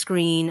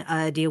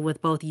sunscreen deal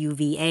with both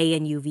UVA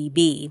and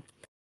UVB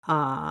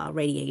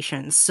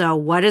radiation? So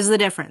what is the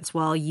difference?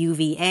 Well,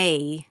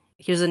 UVA,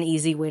 here's an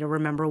easy way to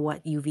remember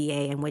what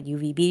UVA and what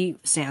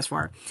UVB stands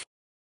for.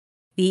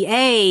 The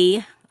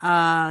A,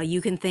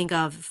 you can think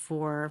of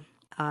for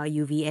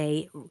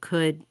UVA,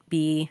 could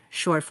be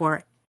short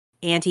for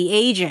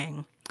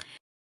anti-aging.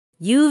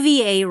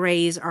 UVA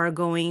rays are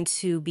going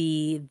to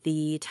be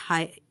the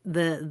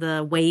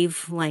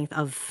wavelength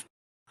of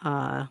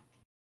the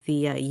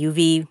the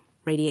UV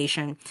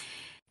radiation.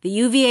 The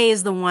UVA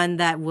is the one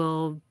that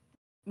will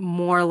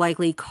more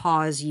likely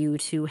cause you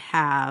to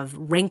have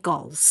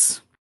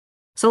wrinkles.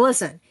 So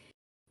listen,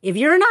 if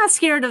you're not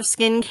scared of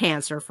skin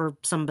cancer for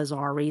some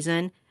bizarre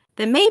reason,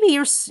 then maybe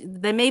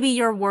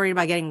you're worried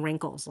about getting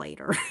wrinkles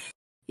later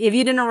if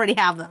you didn't already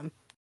have them.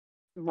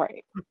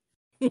 Right.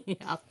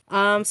 Yeah.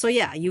 So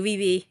yeah,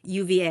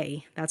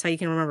 UVA. That's how you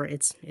can remember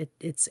it.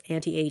 It's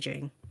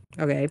anti-aging.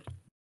 Okay.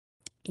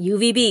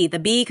 UVB. The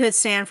B could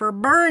stand for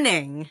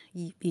burning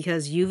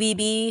because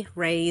UVB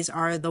rays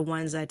are the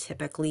ones that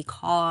typically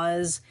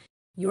cause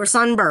your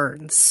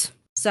sunburns.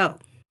 So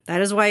that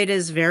is why it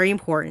is very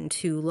important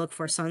to look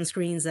for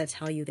sunscreens that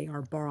tell you they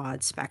are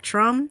broad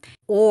spectrum.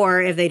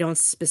 Or if they don't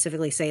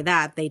specifically say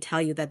that, they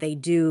tell you that they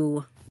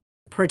do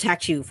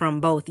protect you from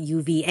both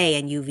UVA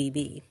and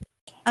UVB.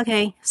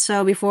 Okay,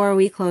 so before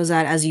we close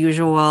out, as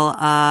usual,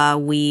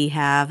 we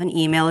have an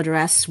email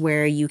address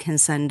where you can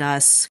send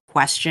us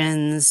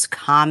questions,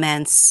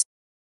 comments,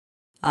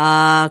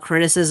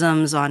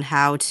 criticisms on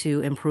how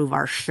to improve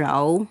our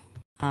show.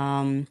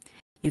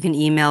 You can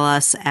email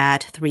us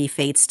at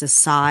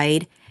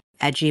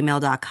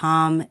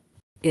 3fatesdecide@gmail.com.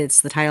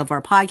 It's the title of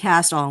our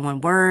podcast, all in one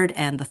word,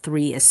 and the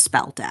 3 is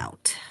spelt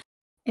out.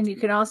 And you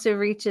can also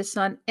reach us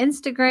on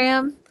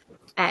Instagram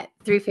at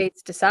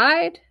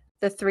 3fatesdecide.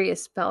 The 3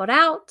 is spelled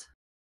out.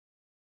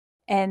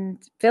 And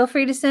feel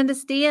free to send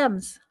us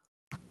DMs.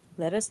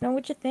 Let us know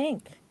what you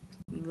think.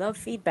 We love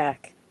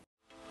feedback.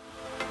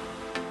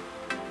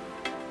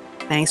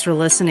 Thanks for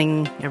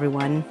listening,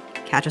 everyone.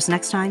 Catch us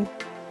next time.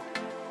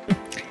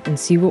 And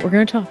see what we're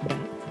going to talk about.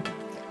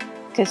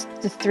 Because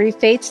the 3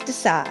 fates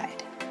decide.